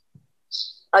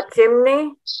a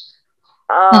chimney.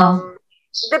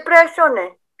 Depression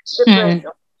eh.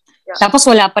 Depression. Yeah. Tapos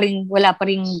wala pa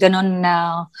rin ganun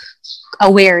na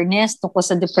awareness tungkol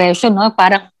sa depression, no?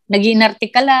 Parang nag-iinarte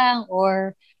ka lang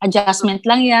or adjustment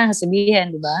lang yan,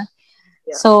 sabihin, di ba?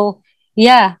 Yeah. So,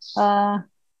 yeah.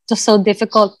 It was so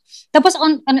difficult. Tapos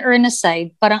on Erna's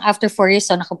side, parang after 4 years,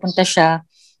 nakapunta siya.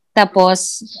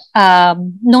 Tapos,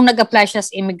 nung nag-apply siya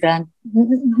as immigrant,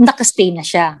 nakastay na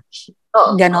siya.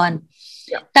 Oo. Ganon.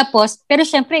 Yeah. Tapos, pero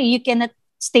syempre, you cannot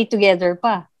stay together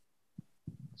pa.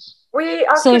 We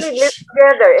actually live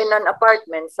together in an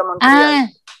apartment sa Montreal.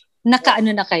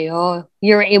 Nakaano na kayo.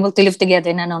 You were able to live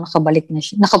together na nung nakabalik na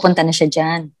siya, nakapunta na siya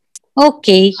dyan.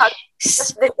 Okay.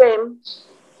 Just the same,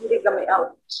 hindi kami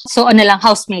out. So, ano lang,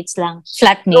 housemates lang,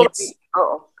 flatmates.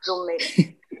 Oo,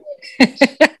 roommate.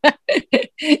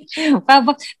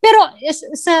 Pero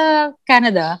sa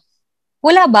Canada,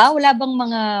 wala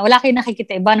kayong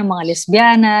nakikita iba ng mga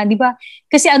lesbiana, di ba?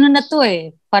 Kasi ano na to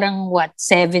parang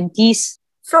 70s?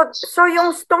 So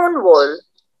yung Stonewall,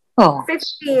 50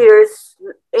 years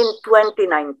in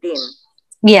 2019.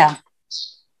 Yeah.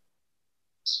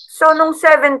 So nung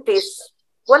 70s,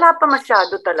 wala pa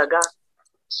masyado talaga.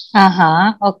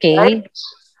 Okay. Right?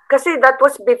 Kasi that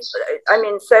was,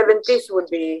 70s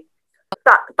would be,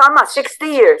 tama, 60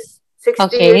 years.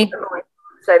 60 years ago,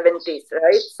 70s,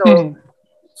 right?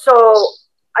 So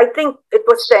I think it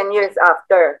was 10 years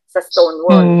after sa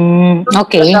Stonewall.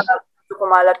 Okay.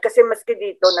 Kumalat kasi maski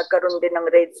dito nagkaroon din ng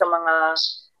raid sa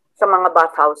mga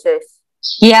bathhouses.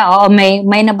 Yeah,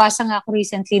 may nabasa nga ako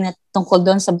recently na tungkol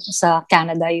doon sa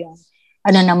Canada yung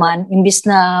imbis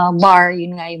na bar,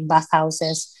 yun nga yung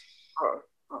bathhouses.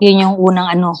 Yun yung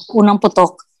unang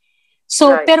putok.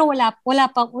 So, right. Pero wala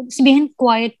pa, sabihin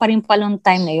quiet pa rin pala ng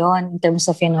time na yon in terms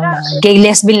of, gay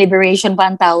lesbian liberation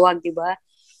pa ang tawag, di ba?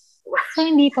 So,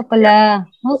 hindi pa pala.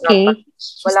 Okay.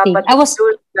 Wala pa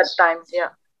that time,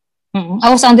 yeah.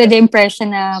 I was under the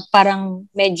impression na parang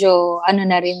medyo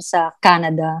na rin sa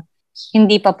Canada.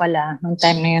 Hindi pa pala nung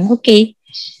time na yun. Okay.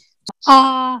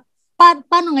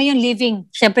 Paano ngayon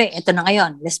living? Siyempre, ito na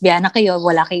ngayon. Lesbiana kayo.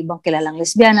 Wala kayo ibang kilalang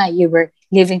lesbiana. You were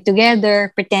living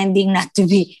together, pretending not to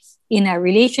be in a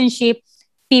relationship.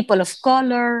 People of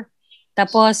color.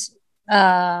 Tapos,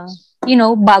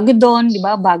 bago doon, di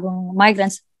ba? Bagong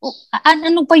migrants.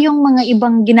 Ano pa yung mga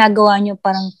ibang ginagawa nyo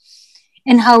parang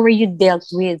and how were you dealt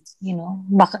with?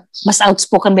 Baka mas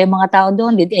outspoken ba yung mga tao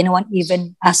doon? Did anyone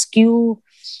even ask you?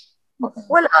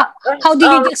 Well, how did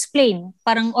you explain?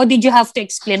 Parang, did you have to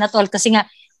explain at all? Kasi nga,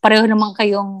 pareho naman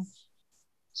kayong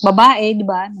babae, di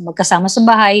ba? Magkasama sa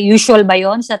bahay. Usual ba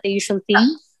yun? Sa usual thing?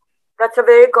 That's a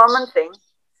very common thing.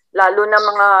 Lalo na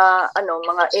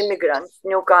mga immigrants,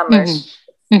 newcomers.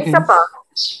 Isa pa,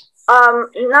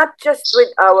 not just with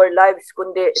our lives,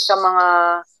 kundi sa mga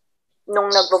nung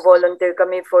nagvo-volunteer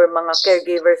kami for mga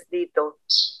caregivers dito.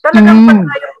 Talagang pag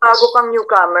bago kang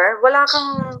newcomer, wala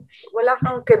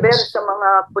kang kiber sa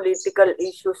mga political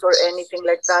issues or anything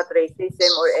like that,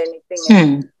 racism or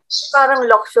anything. Parang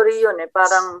luxury yun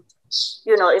Parang,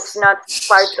 it's not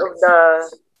part of the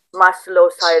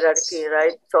Maslow's hierarchy,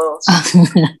 right? So,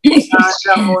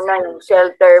 lang muna yung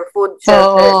shelter, food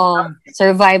shelter.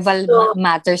 Survival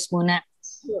matters muna.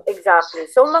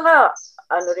 Exactly. So,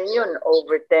 rin yun,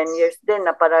 over 10 years din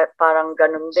na parang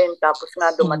ganun din. Tapos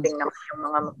nga dumating naman yung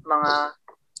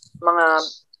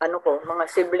mga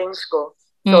siblings ko.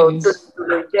 So,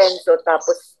 tuloy din. So,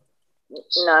 tapos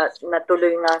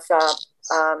natuloy nga sa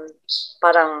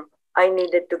parang I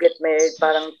needed to get married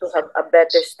parang to have a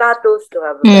better status, to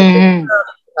have a better job,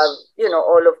 to have,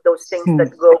 all of those things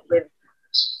that go with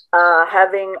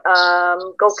having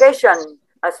Caucasian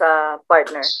as a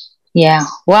partner. Yeah.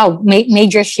 Wow.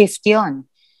 Major shift yun.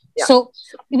 Yeah. So,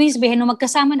 ibig sabihin, nung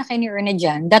magkasama na kayo ni Erna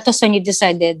dyan, that was when you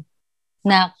decided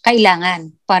na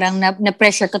kailangan, parang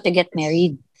na-pressure ko to get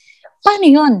married. Paano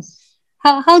yun?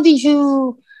 How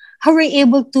were you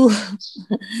able to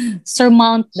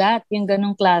surmount that, yung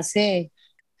ganong klase?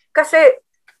 Kasi,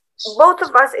 both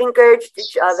of us encouraged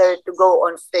each other to go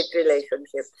on straight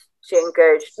relationships. She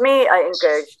encouraged me, I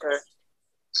encouraged her.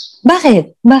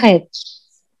 Bakit?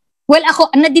 Well,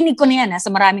 ako, nadinig ko na yan sa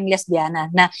maraming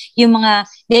lesbiana na yung mga,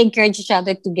 they encourage each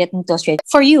other to get into straight.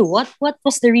 For you, what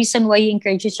was the reason why you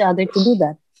encourage each other to do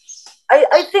that?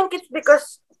 I think it's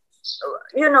because,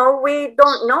 we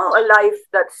don't know a life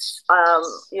that's,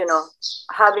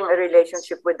 having a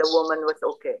relationship with a woman was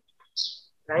okay.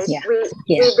 Right? Yeah. We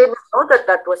didn't know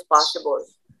that was possible.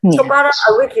 Yeah. So parang,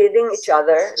 are we kidding each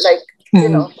other? Like,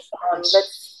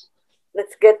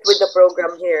 let's get with the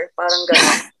program here. Parang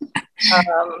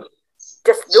gano'n.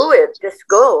 Just do it. Just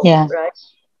go. Yeah. Right?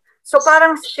 So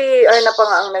parang si Erna pa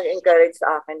nga ang nag-encourage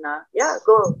sa akin na,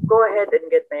 go ahead and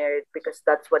get married because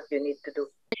that's what you need to do.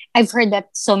 I've heard that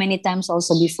so many times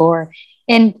also before.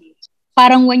 And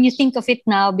parang when you think of it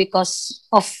now because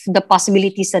of the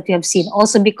possibilities that you have seen,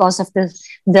 also because of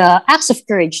the acts of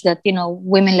courage that,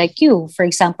 women like you, for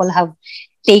example, have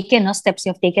taken, steps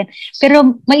you have taken.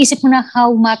 Pero maisip mo na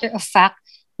how matter of fact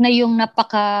na yung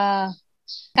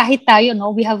kahit tayo,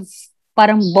 no, we have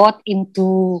parang bought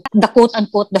into the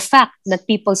quote-unquote, the fact that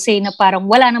people say na parang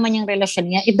wala naman yung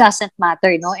relasyon niya, it doesn't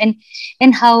matter, no? And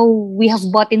how we have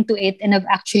bought into it and have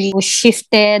actually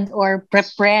shifted or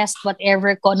repressed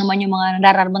whatever ko ano man yung mga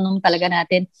nararamdaman talaga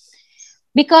natin.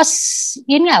 Because,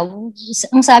 yun nga,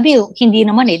 ang sabi, hindi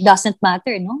naman it doesn't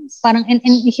matter, no? Parang, and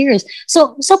here's,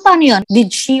 so paano yun?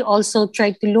 Did she also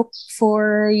try to look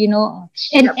for,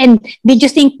 and did you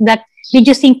think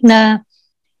na,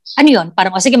 ano yun?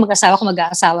 Parang, sige,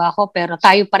 mag-aasawa ko, pero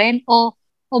tayo pa rin, o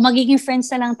magiging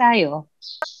friends na lang tayo?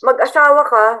 Mag-asawa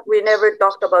ka, we never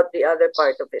talked about the other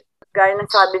part of it. Gaya ng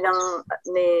sabi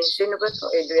ni sino ba to?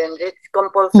 Adrian Ritz,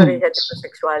 compulsory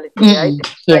heterosexuality, right?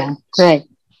 Yeah, right.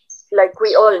 Like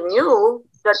we all knew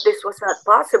that this was not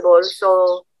possible,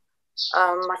 so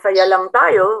masaya lang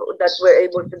tayo that we're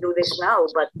able to do this now,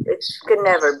 but it can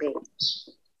never be.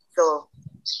 So,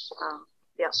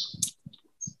 yeah.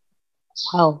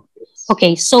 Wow.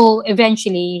 Okay, so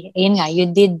eventually, ayun nga, you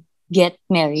did get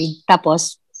married.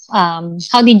 Tapos,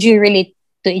 how did you relate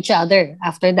to each other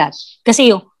after that?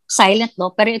 Kasi yung silent,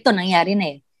 no? Pero ito, nangyari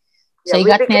na eh. So you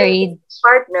got married.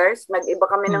 Partners, nag-iba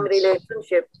kami ng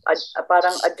relationship,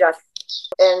 parang adjust.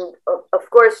 And of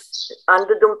course,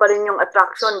 ando dun pa rin yung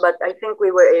attraction, but I think we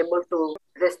were able to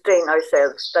restrain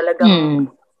ourselves.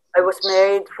 Talagang, I was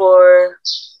married for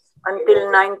until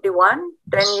 91,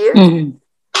 10 years.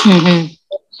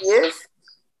 Years.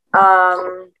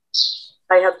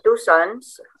 I have 2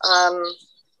 sons.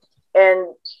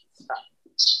 And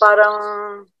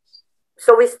parang,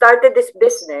 so we started this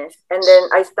business and then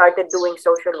I started doing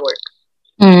social work.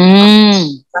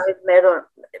 Kahit meron,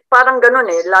 parang ganun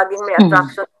eh, laging may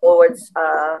attraction towards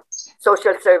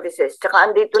social services. Tsaka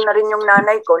andito na rin yung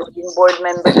nanay ko, naging board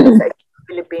member sa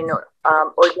Filipino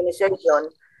organization.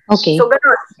 Okay. So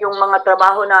ganun, yung mga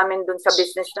trabaho namin dun sa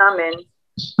business namin,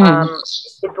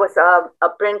 it was a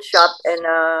print shop and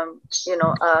a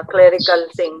clerical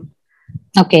thing.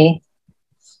 Okay.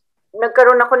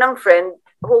 Nagkaroon ako ng friend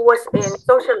who was in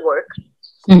social work,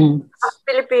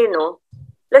 Filipino,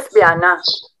 lesbiana.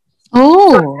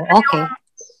 Oh, so, okay.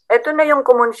 Ito na yung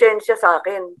kumonsyensya sa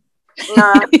akin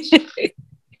na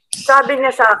sabi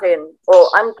niya sa akin,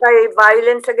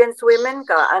 anti-violence against women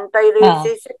ka,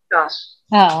 anti-racism ka.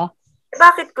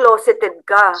 Bakit closeted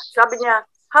ka? Sabi niya,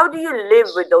 how do you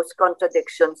live with those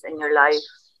contradictions in your life?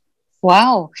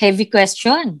 Wow, heavy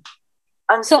question.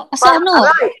 So ano?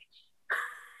 Aray,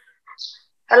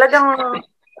 talagang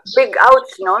big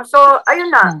ouch, no? So, ayun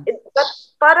na.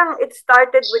 Parang it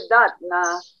started with that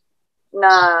na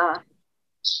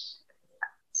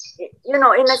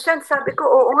in a sense, sabi ko,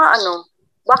 oo nga,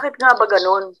 bakit nga ba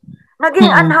ganun? Naging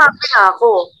unhappy na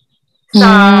ako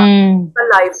sa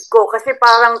life ko kasi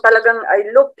parang talagang I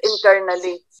looked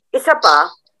internally. Isa pa,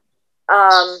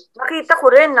 nakita ko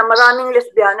rin na maraming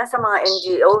lesbiana sa mga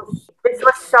NGOs. This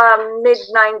was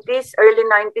mid-90s, early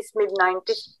 90s,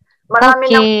 mid-90s.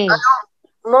 Marami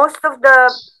most of the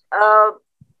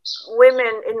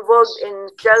women involved in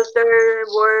shelter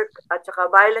work at saka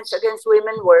violence against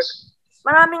women work,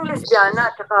 maraming lesbiana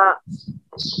at saka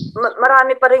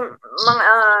marami pa rin mga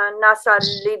nasa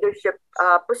leadership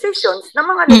positions na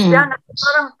mga lesbiana.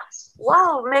 Parang,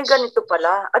 wow, may ganito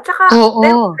pala. At saka,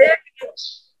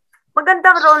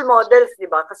 magandang role models, di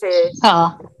ba? Kasi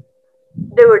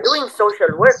they were doing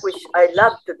social work, which I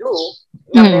love to do,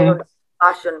 na meron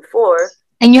passion for.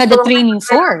 And you had the training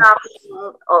for.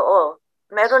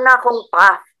 Meron na akong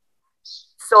path.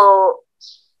 So,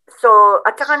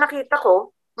 at saka nakita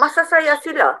ko, masasaya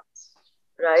sila.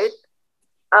 Right?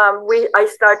 I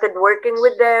started working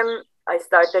with them. I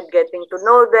started getting to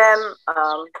know them.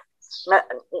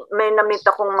 May namit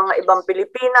akong mga ibang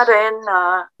Pilipina rin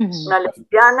na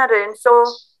lesbiana rin. So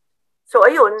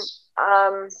ayun,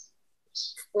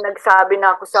 nagsabi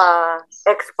na ako sa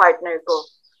ex-partner ko.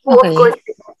 Who of course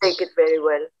didn't take it very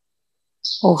well.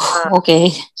 Okay.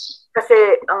 Kasi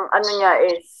ang ano niya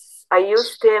is, I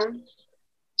used him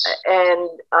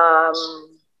and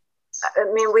I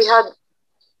mean, we had,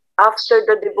 after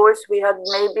the divorce, we had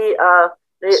maybe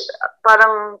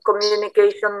parang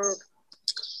communication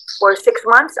for 6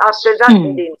 months. After that,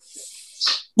 hindi.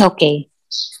 Okay.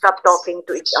 Stop talking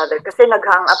to each other. Kasi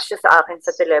nag-hang up siya sa akin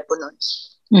sa telepono.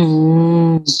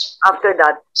 After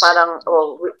that, parang,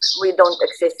 we don't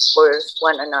exist for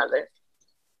one another.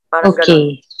 Parang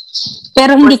okay. Ganun.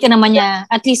 Pero hindi ka naman niya,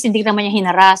 at least hindi ka naman niya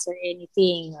hinaras or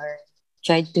anything or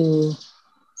tried to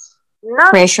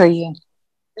pressure you?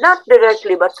 Not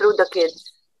directly, but through the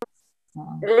kids.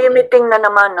 Limiting na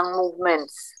naman ng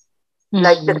movements.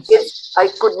 Like the kids, I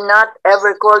could not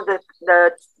ever call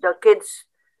the kids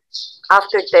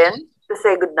after 10 to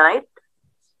say goodnight.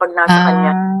 pag nasa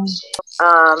kanya.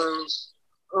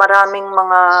 Maraming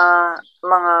mga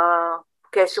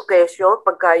kesyo-kesyo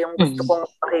pagka yung gusto kong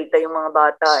makita yung mga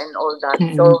bata and all that.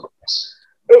 So,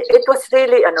 it was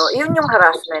really, yun yung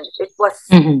harassment. It was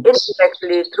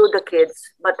indirectly through the kids,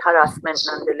 but harassment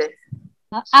nonetheless.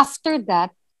 After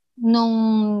that,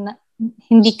 nung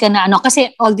hindi ka na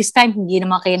kasi all this time, hindi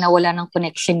naman kayo nawala ng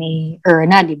connection ni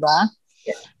Erna, di ba?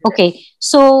 Yes. Okay.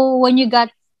 So, when you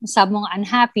got, sabi mong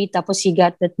unhappy, tapos you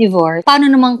got that divorce, paano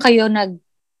naman kayo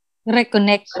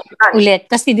reconnect ulit?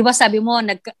 Kasi di ba sabi mo,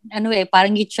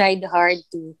 parang you tried hard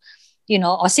to,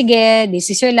 sige, this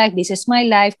is your life, this is my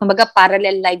life. Kumbaga,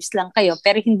 parallel lives lang kayo,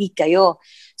 pero hindi kayo.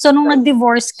 So, nung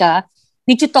nag-divorce ka,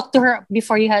 did you talk to her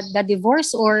before you had that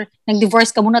divorce? Or nag-divorce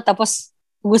ka muna tapos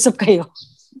usap kayo?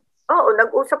 Oo,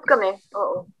 nag-usap kami.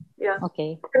 Oo. Yeah.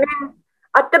 Okay. I mean,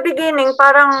 at the beginning,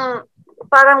 parang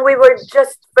we were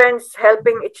just friends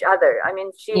helping each other. I mean,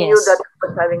 she knew that I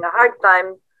was having a hard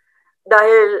time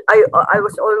dahil I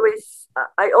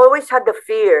always had the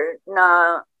fear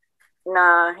na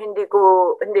hindi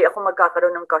ako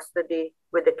magkakaroon ng custody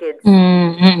with the kids.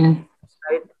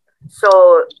 Right?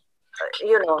 So,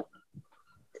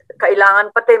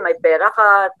 kailangan pati may pera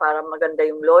ka para maganda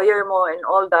yung lawyer mo and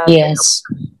all that. Yes.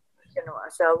 And,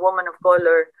 as a woman of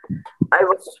color, I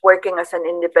was working as an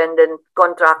independent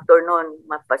contractor noon,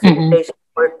 facilitation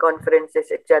work, conferences,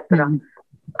 etc.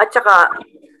 At saka,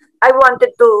 I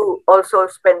wanted to also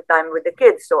spend time with the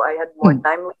kids, so I had more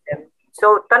time with them.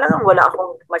 So talagang wala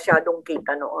akong masyadong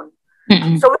kita noon.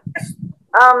 So we just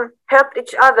helped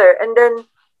each other, and then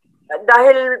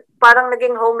dahil parang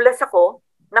naging homeless ako,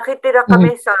 nakitira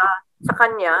kami sa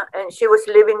kanya, and she was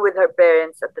living with her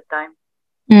parents at the time.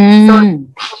 So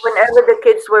whenever the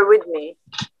kids were with me,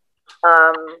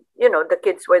 the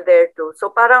kids were there too. So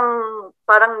parang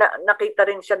nakita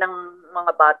rin siya ng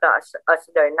mga bata as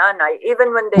their nanay,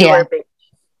 even when they were big.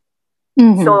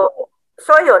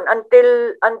 So yun,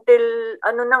 until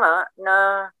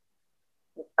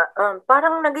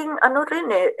parang naging rin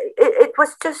it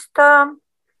was just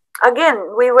again,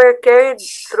 we were carried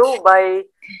through by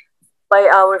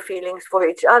our feelings for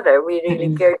each other. We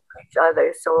really cared for each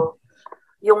other. So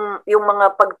yung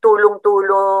mga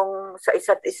pagtulong-tulong sa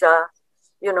isa't isa,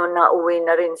 nauwi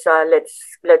na rin sa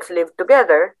let's live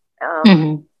together.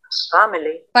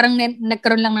 Family. Parang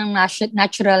nagkaroon lang ng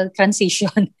natural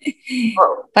transition.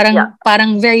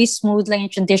 Parang very smooth lang yung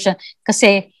transition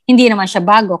kasi hindi naman siya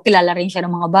bago, kilala rin siya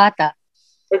ng mga bata.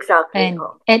 Exactly.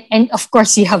 And of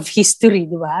course you have history,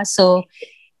 di ba? So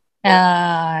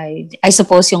I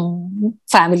suppose yung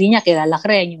family niya kilala ka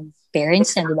rin, yung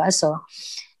parents niya, di ba? So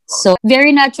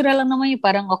very natural lang naman yung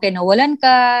parang okay, nawalan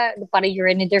ka, parang you're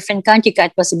in a different country,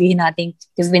 kahit pa sabihin natin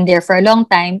you've been there for a long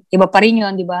time, iba pa rin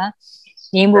yun, di ba?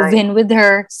 You move in with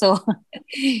her. So,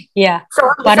 yeah. So,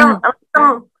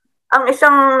 ang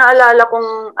isang naalala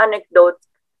kong anecdote,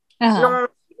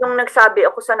 nung nagsabi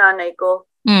ako sa nanay ko,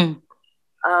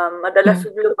 madalas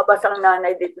lumabas ang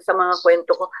nanay dito sa mga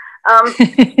kwento ko.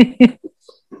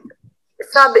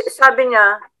 Sabi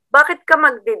niya, bakit ka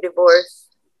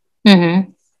magdi-divorce?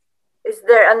 Is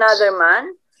there another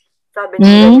man? Sabi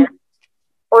niya ganyan.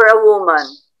 Or a woman?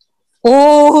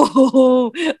 Oh,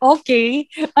 okay.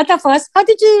 At tapos, how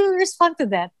did you respond to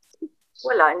that?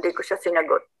 Wala, hindi ko siya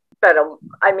sinagot. Pero,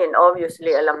 I mean,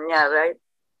 obviously, alam niya, right?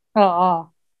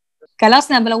 Oo. Kalas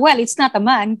na, well, it's not a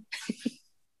man.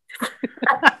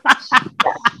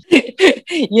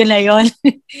 Yun na yun.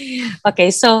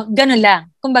 Okay, so, ganun lang.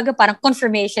 Kumbaga, parang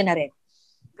confirmation na rin.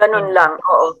 Ganun lang,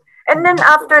 oo. And then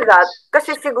after that,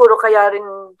 kasi siguro kaya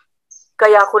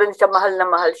ko rin siya mahal na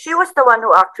mahal. She was the one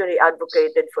who actually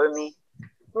advocated for me.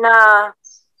 Na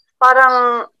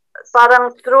parang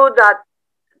through that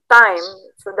time,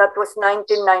 so that was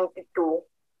 1992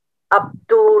 up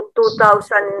to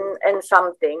 2000 and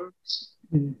something.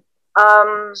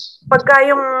 Pagka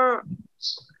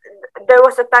there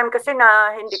was a time kasi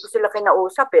na hindi ko sila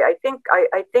kinausap eh. I think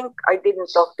I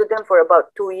didn't talk to them for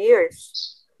about 2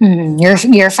 years. Your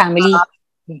family.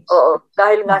 Oo,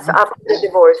 dahil nga sa after the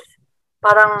divorce,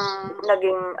 parang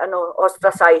naging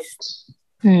ostracized.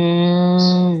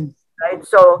 Right?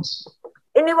 So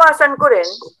iniwasan ko rin,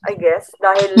 I guess,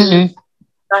 dahil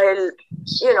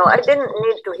I didn't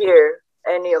need to hear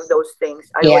any of those things.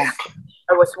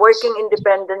 I was working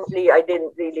independently. I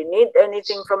didn't really need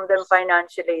anything from them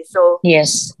financially. So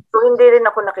hindi rin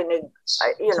ako nakinig.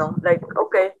 Like,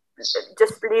 okay,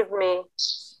 just leave me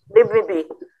be.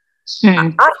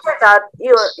 After that,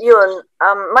 yun,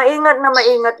 maingat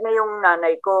na yung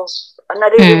nanay ko.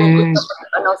 Naririnig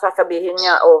ko sasabihin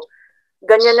niya,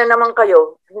 ganyan na naman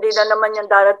kayo. Hindi na naman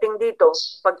yan darating dito.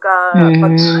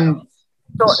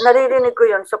 So, naririnig ko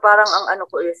yun. So, parang ang ano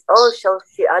ko is,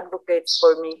 she advocates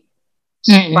for me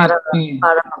para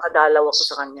makadalaw ako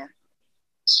sa kanya.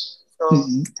 So,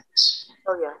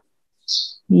 yeah.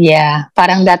 Yeah,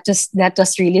 parang that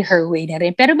was really her way na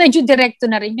rin. Pero medyo direkto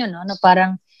na rin yun, no? Na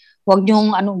parang wag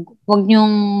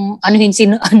niyong anuhin si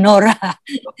Nora.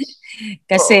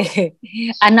 Kasi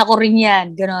anak ko rin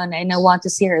yan, gano'n, and I want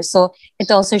to see her. So, it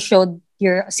also showed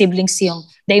your siblings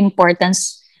the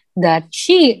importance that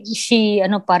she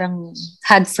parang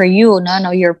had for you,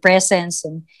 no, your presence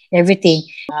and everything,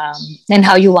 and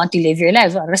how you want to live your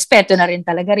life. Respeto na rin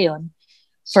talaga yun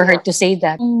for her to say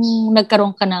that.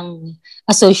 Nagkaroon ka ng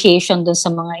association dun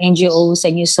sa mga NGOs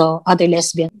and you saw other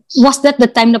lesbians. Was that the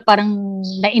time na parang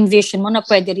na-envision mo na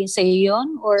pwede rin sa'yo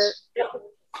yun? Or,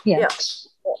 yeah.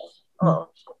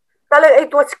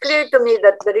 It was clear to me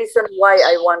that the reason why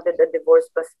I wanted a divorce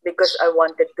was because I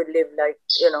wanted to live like,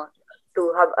 to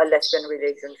have a lesbian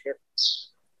relationship.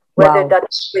 Whether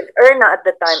that's with Erna at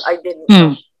the time, I didn't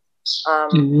know.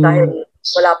 Dahil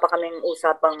wala pa kaming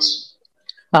usapang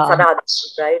sarado,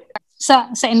 right?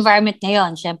 Sa environment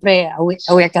ngayon, syempre,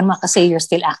 aware ka naman kasi you're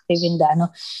still active in the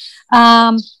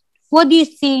what do you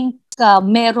think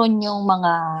meron yung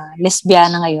mga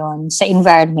lesbiana ngayon sa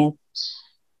environment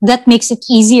that makes it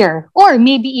easier or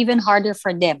maybe even harder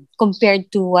for them compared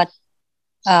to what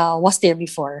was there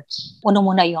before? Uno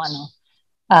muna yung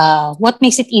what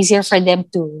makes it easier for them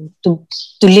to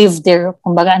live their,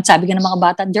 kumbaga, ang sabi ka ng mga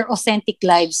bata, their authentic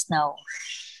lives now?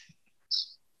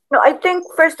 No, I think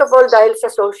first of all dahil sa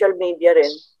social media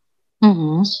rin,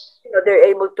 they're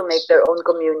able to make their own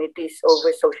communities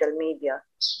over social media.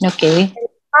 Okay.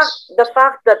 The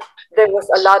fact that there was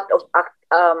a lot of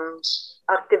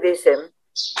activism,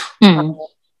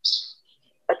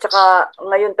 at saka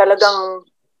ngayon talagang,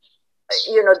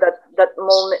 that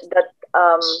moment, that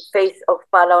phase of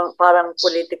parang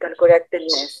political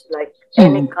correctness, like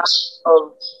any kind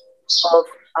of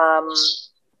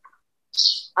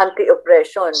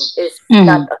anti-oppression is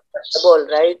not acceptable,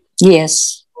 right?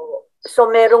 Yes.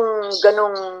 So merong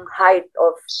ganong height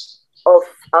of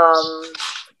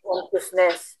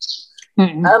consciousness.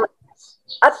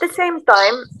 At the same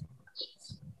time,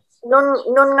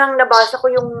 nung nang nabasa ko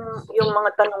yung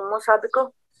mga tanong mo, sabi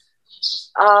ko,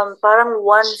 parang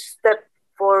one step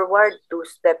forward, two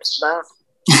steps back.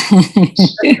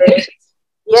 Okay.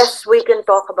 Yes, we can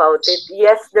talk about it.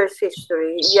 Yes, there's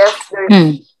history. Yes,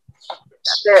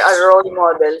 there are role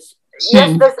models.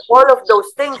 Yes, there's all of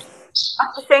those things.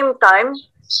 At the same time,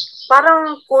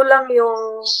 parang kulang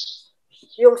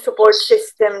yung support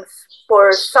systems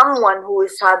for someone who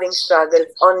is having struggles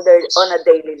on a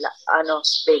daily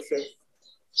basis.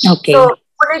 Okay. So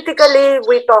politically,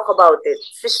 we talk about it.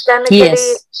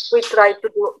 Systemically, we try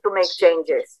to make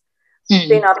changes.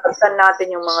 Pinapagtan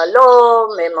natin yung mga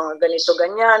law, may mga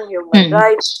ganito-ganyan, human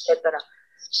rights, etc.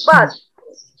 But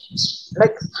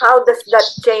like, how does that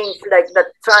change, like,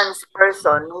 that trans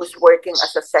person who's working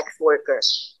as a sex worker?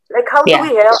 Like, how do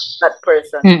we help that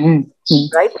person?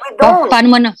 Right? We don't.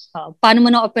 Paano mo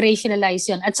na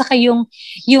operationalize yun? At saka yung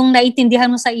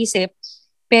naiintindihan mo sa isip,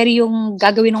 pero yung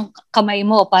gagawin ng kamay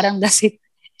mo, parang does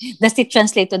it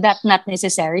translate to that? Not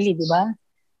necessarily, di ba?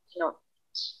 No.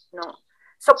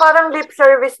 So parang lip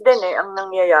service din ang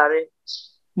nangyayari.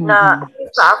 Na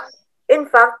in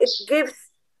fact, it gives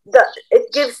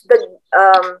the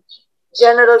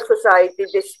general society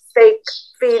this fake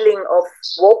feeling of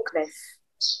wokeness.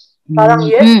 Parang,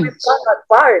 yes, we've done that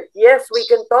part. Yes, we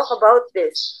can talk about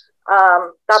this.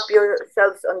 Tap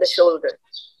yourselves on the shoulder.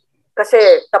 Kasi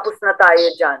tapos na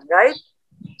tayo dyan, right?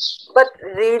 But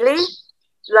really,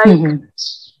 like,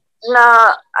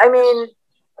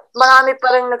 marami pa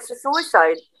rin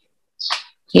nagsusuicide.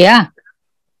 Yeah.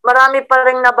 Marami pa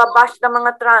rin nababash na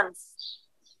mga trans.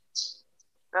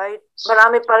 Right?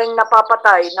 Marami pa rin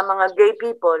napapatay na mga gay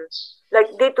people.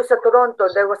 Like dito sa Toronto,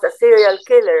 there was a serial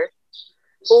killer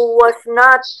who was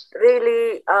not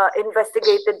really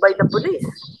investigated by the police.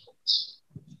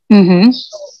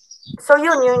 So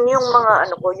yun yung mga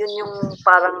yun yung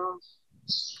parang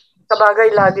sabagay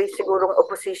lagi sigurong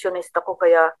oppositionist ako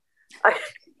kaya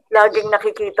laging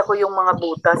nakikita ko yung mga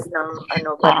butas ng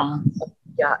but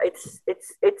yeah, it's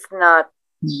not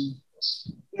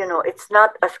it's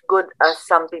not as good as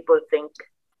some people think.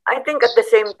 I think at the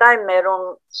same time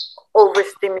merong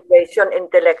overstimulation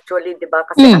intellectually, 'di ba?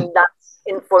 Kasi ang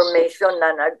information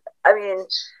na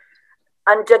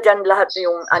andyan lahat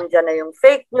andyan na yung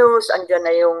fake news, andyan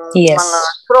na yung mga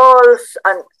trolls,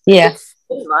 and it's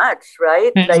too much, right?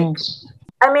 Like,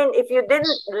 if you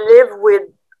didn't live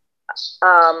with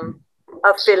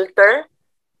a filter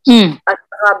at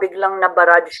biglang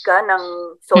nabarrage ka ng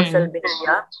social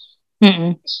media,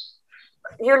 Mm-mm.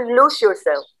 you lose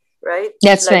yourself, right?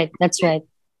 That's Like, right. That's right.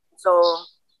 so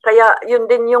kaya yun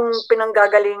din yung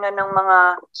pinanggagalingan ng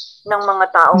mga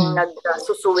taong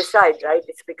nag-suicide, right?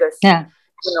 It's because Yeah.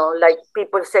 like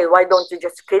people say, why don't you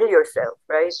just kill yourself,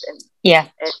 right? And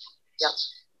yeah.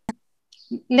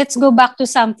 Let's go back to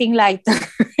something lighter.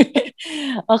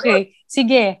 Okay,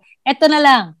 sige. Ito na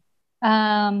lang.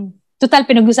 Total,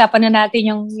 pinag-usapan na natin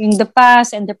yung the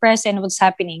past and the present, what's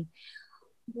happening.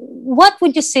 What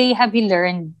would you say have you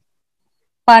learned?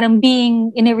 Parang being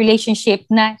in a relationship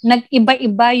na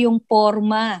nag-iba-iba yung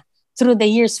forma through the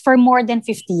years for more than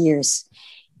 50 years.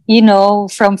 You know,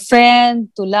 from friend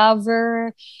to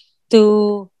lover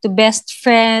to best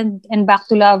friend and back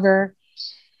to lover.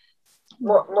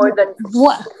 More than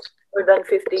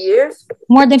 50 years?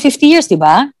 More than 50 years, di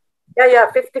ba? Yeah,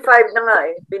 55 na nga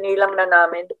eh. Binilang na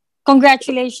namin.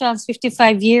 Congratulations,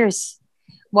 55 years.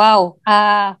 Wow.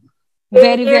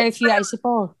 Very, very few, I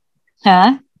suppose.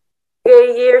 Huh?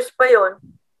 Gay years pa yun.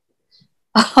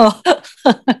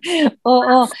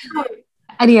 Oo.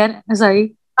 Ano yan? I'm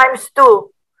sorry? Times 2.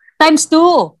 Times 2.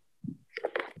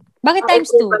 Bakit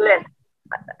times 2?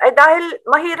 Ay dahil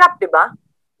mahirap, di ba?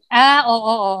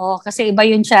 Oo. Kasi iba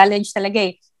yung challenge talaga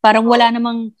eh. Parang wala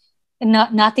namang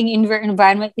nothing in your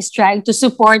environment is trying to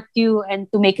support you and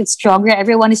to make it stronger.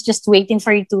 Everyone is just waiting for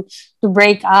you to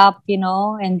break up, you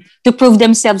know, and to prove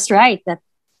themselves right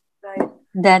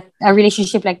that a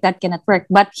relationship like that cannot work.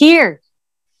 But here,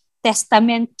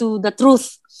 testament to the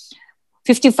truth.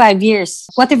 55 years.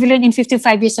 What have you learned in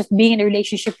 55 years of being in a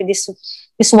relationship with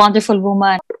this wonderful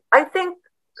woman? I think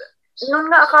noon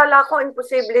nga akala ko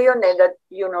imposible yun eh, that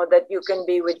that you can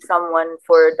be with someone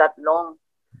for that long.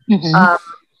 Mm-hmm.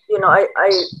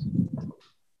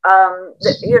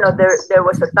 There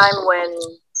was a time when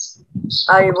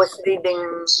I was reading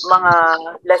mga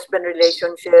lesbian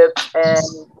relationships and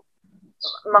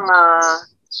mga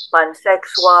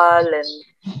pansexual and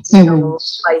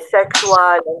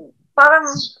bisexual, and parang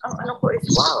ang ano ko is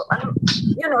wow,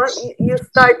 you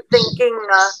start thinking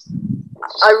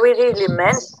are we really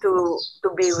meant to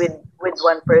be with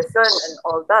one person and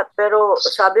all that? Pero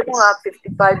sabi mo nga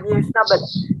 55 years na, but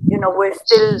we're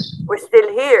still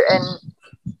here, and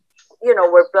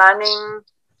we're planning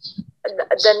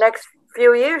the next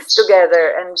few years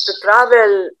together and to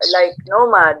travel like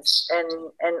nomads and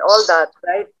all that,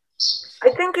 right? I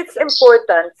think it's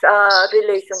important sa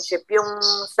relationship yung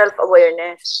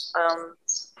self-awareness.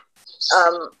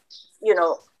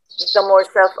 The more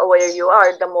self-aware you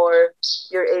are, the more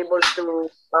you're able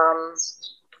to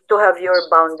have your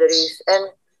boundaries. And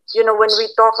when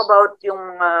we talk about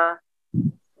yung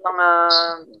mga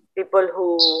people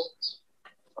who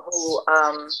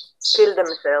kill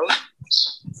themselves,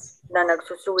 na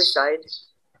nagsusuicide,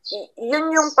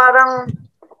 yun yung parang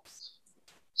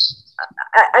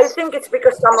I think it's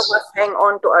because some of us hang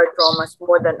on to our traumas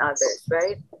more than others,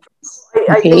 right?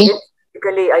 I think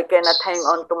typically I cannot hang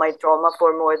on to my trauma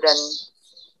for more than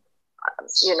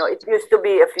it used to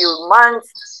be a few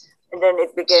months, and then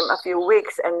it became a few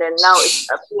weeks, and then now it's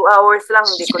a few hours lang,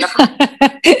 hindi ko na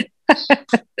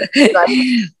right?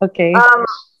 Okay.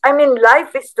 I mean,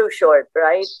 life is too short,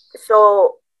 right?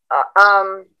 So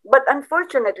but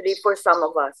unfortunately for some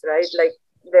of us, right, like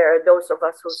there are those of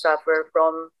us who suffer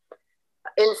from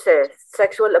incest,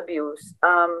 sexual abuse,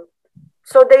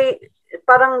 so they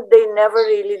never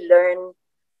really learn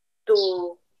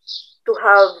to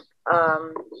have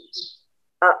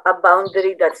a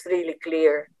boundary that's really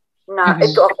clear. Na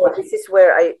ito ako, this is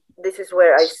where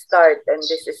I start and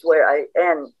this is where I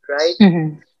end, right?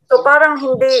 So parang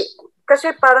hindi,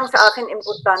 kasi parang sa akin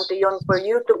importante yon for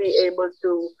you to be able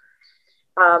to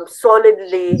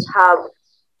solidly have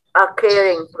a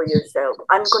caring for yourself,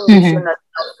 unconditional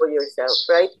love for yourself,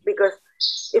 right? Because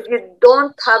if you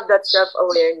don't have that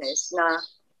self-awareness, na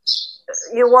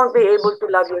you won't be able to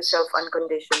love yourself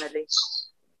unconditionally,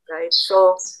 right?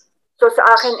 So sa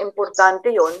akin importante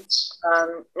yon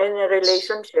in a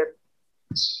relationship,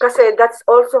 kasi that's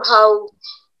also how,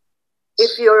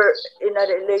 if you're in a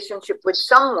relationship with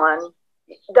someone,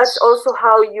 that's also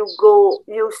how you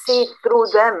see through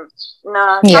them.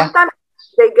 Na sometimes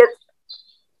they get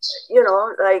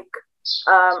like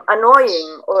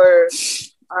annoying, or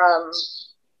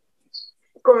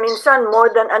kung minsan more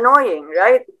than annoying,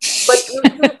 right? But you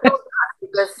see through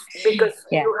that because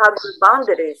you have your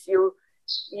boundaries. You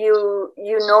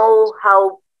know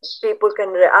how people can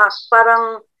react.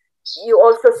 Parang you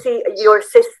also see your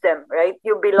system, right?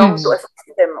 You belong to a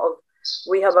system of,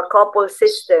 we have a couple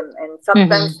system, and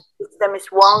sometimes the system is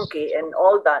wonky and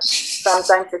all that.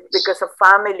 Sometimes it's because of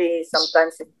family,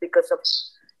 sometimes it's because of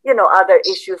other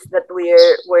issues that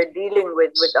we're dealing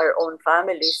with our own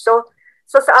families. So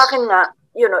sa akin nga,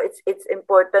 it's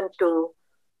important to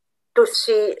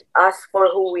see us for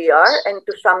who we are, and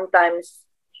to sometimes,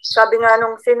 sabi nga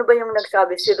nung, sino ba yung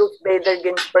nagsabi? Si Ruth Bader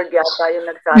Ginsburg yata yung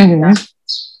nagsabi na,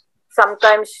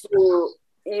 sometimes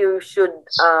you should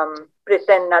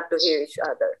pretend not to hear each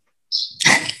other.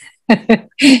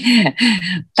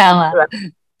 Tama. Right?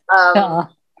 Oo.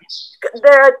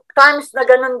 There are times na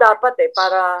ganun dapat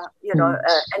para,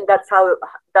 and that's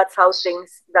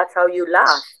how you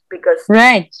laugh, because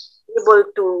Right. able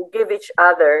to give each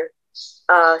other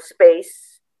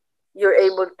space, you're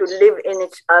able to live in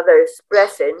each other's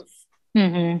presence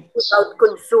without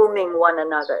consuming one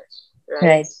another, right?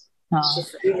 Right. Which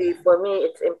is really, for me,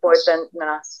 it's important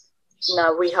na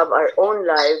we have our own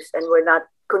lives and we're not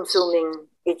consuming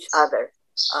each other.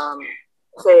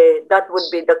 Kasi that would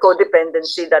be the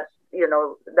codependency that,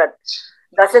 that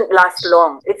doesn't last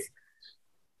long.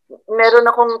 Meron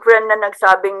akong friend na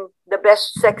nagsabing the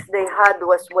best sex they had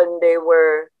was when they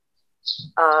were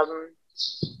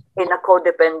in a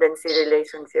codependency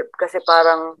relationship, kasi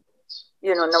parang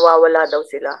nawawala daw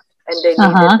sila and they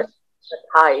needed that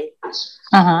high.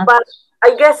 But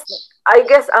I guess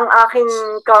ang aking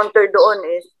counter doon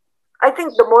is, I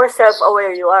think the more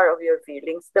self-aware you are of your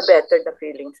feelings, the better the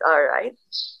feelings are, right?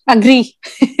 Agree.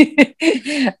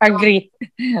 Agree.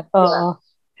 Oo.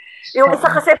 Yung isa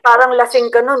kasi parang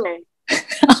lasing ka nun eh.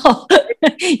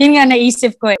 Yun nga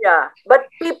naisip ko eh. Yeah, but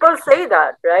people say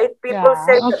that, right? People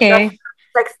say that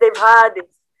sex they've had,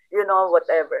 it's,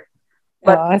 whatever.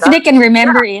 But if they can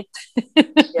remember it.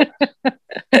 Yeah.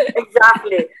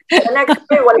 Exactly. The next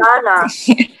day, wala na.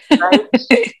 Right?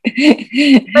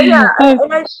 But yeah,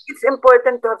 and I think it's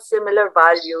important to have similar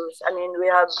values. I mean,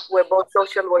 we're both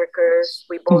social workers.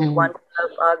 We both want to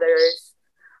help others.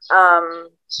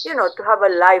 To have a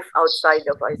life outside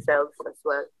of ourselves as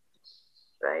well.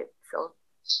 Right? So.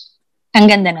 Ang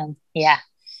ganda nun. Yeah.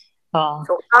 Oh,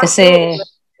 so, kasi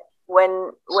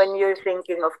when you're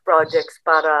thinking of projects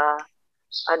para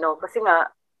kasi nga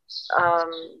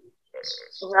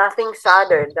nothing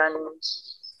sadder than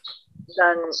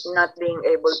not being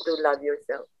able to love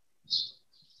yourself.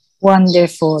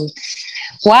 Wonderful.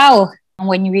 Wow.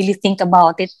 When you really think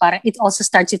about it, it also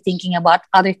starts you thinking about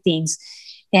other things.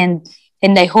 And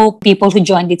I hope people who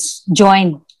joined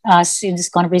us in this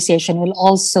conversation will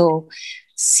also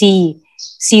see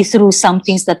through some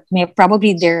things that may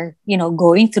probably they're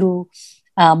going through,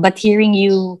 but hearing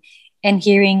you and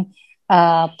hearing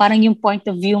parang yung point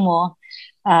of view mo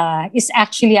is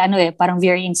actually parang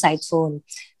very insightful.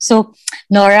 So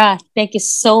Nora, thank you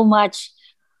so much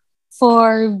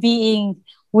for being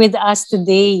with us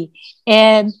today,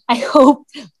 and I hope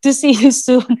to see you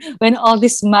soon when all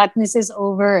this madness is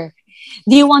over.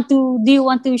 Do you want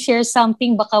to share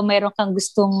something? Baka mayroon kang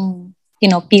gustong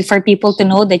for people to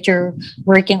know that you're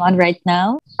working on right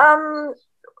now?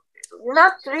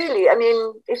 Not really. I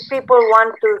mean, if people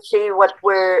want to see what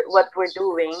we're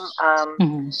doing,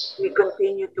 we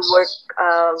continue to work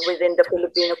within the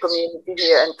Filipino community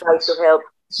here and try to help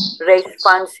raise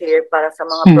funds here para sa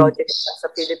mga projects sa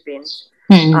Philippines.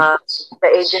 The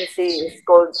agency is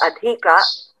called Adhika,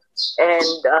 and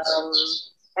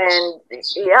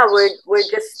yeah, we're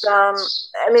just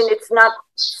I mean, it's not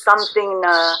something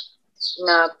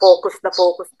na focus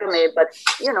kami, but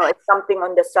it's something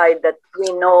on the side that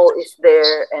we know is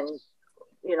there, and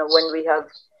when we have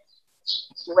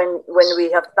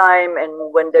time and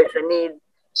when there's a need,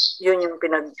 yun yung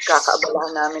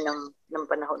pinagkakaabalahan namin ng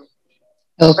panahon.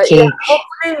 Okay. But yeah,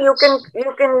 hopefully you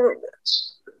can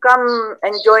come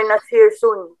and join us here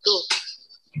soon too.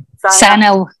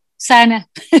 Sana.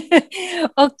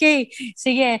 Okay.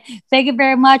 Sige. Thank you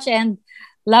very much, and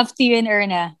love to you and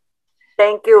Erna.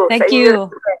 Thank you. Thank you.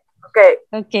 Okay.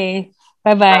 Okay.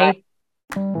 Bye-bye.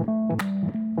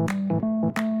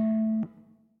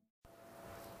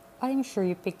 I am sure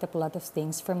you picked up a lot of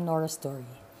things from Nora's story.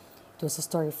 It was a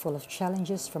story full of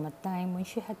challenges, from a time when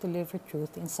she had to live her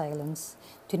truth in silence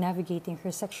to navigating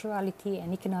her sexuality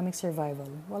and economic survival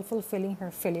while fulfilling her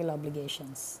filial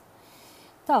obligations.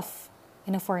 Tough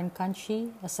in a foreign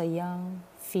country as a young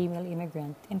female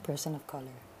immigrant and person of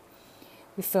color.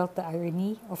 We felt the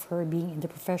irony of her being in the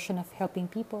profession of helping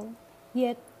people,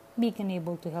 yet being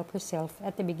unable to help herself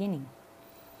at the beginning.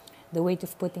 The weight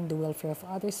of putting the welfare of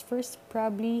others first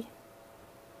probably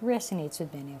resonates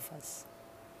with many of us.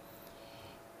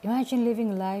 Imagine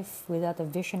living life without a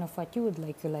vision of what you would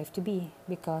like your life to be,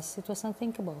 because it was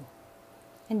unthinkable,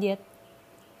 and yet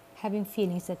having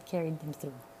feelings that carried them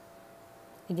through.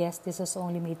 I guess this was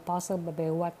only made possible by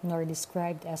what Nora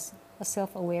described as a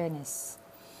self-awareness.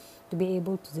 to be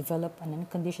able to develop an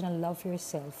unconditional love for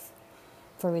yourself.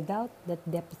 For without that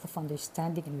depth of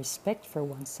understanding and respect for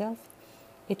oneself,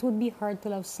 it would be hard to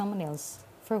love someone else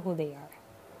for who they are.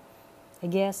 I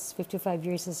guess 55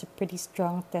 years is a pretty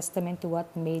strong testament to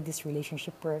what made this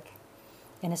relationship work.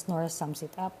 And as Nora sums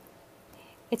it up,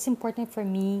 it's important for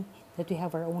me that we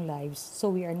have our own lives so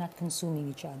we are not consuming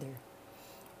each other.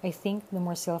 I think the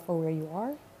more self-aware you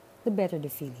are, the better the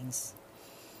feelings.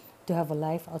 To have a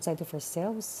life outside of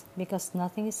ourselves, because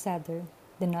nothing is sadder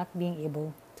than not being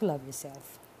able to love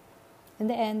yourself. In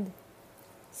the end,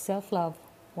 self-love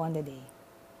won the day.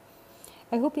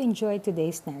 I hope you enjoyed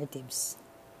today's narratives.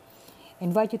 I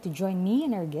invite you to join me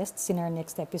and our guests in our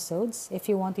next episodes. If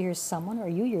you want to hear someone or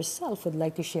you yourself would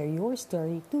like to share your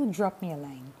story, do drop me a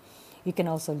line. You can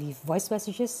also leave voice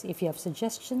messages if you have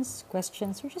suggestions,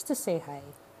 questions, or just to say hi.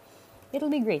 It'll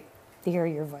be great to hear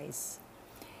your voice.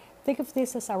 Think of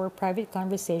this as our private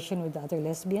conversation with other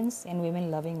lesbians and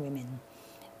women-loving women.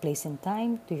 Place and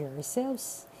time to hear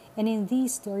ourselves, and in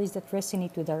these stories that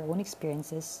resonate with our own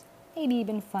experiences, maybe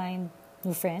even find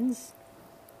new friends,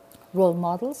 role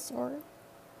models, or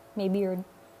maybe your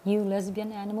new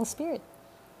lesbian animal spirit.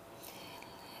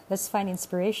 Let's find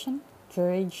inspiration,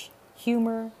 courage,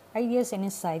 humor, ideas, and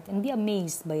insight, and be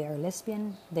amazed by our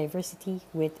lesbian diversity,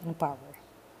 wit, and power.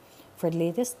 For the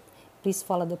latest, please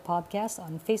follow the podcast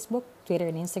on Facebook, Twitter,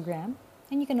 and Instagram.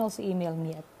 And you can also email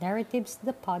me at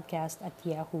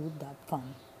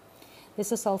narrativesthepodcast@yahoo.com.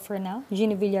 This is all for now.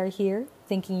 Gina Villar here,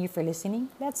 thanking you for listening.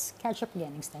 Let's catch up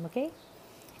again next time, okay?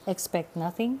 Expect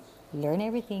nothing, learn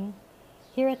everything.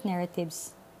 Here at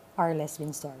Narratives, our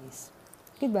lesbian stories.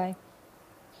 Goodbye.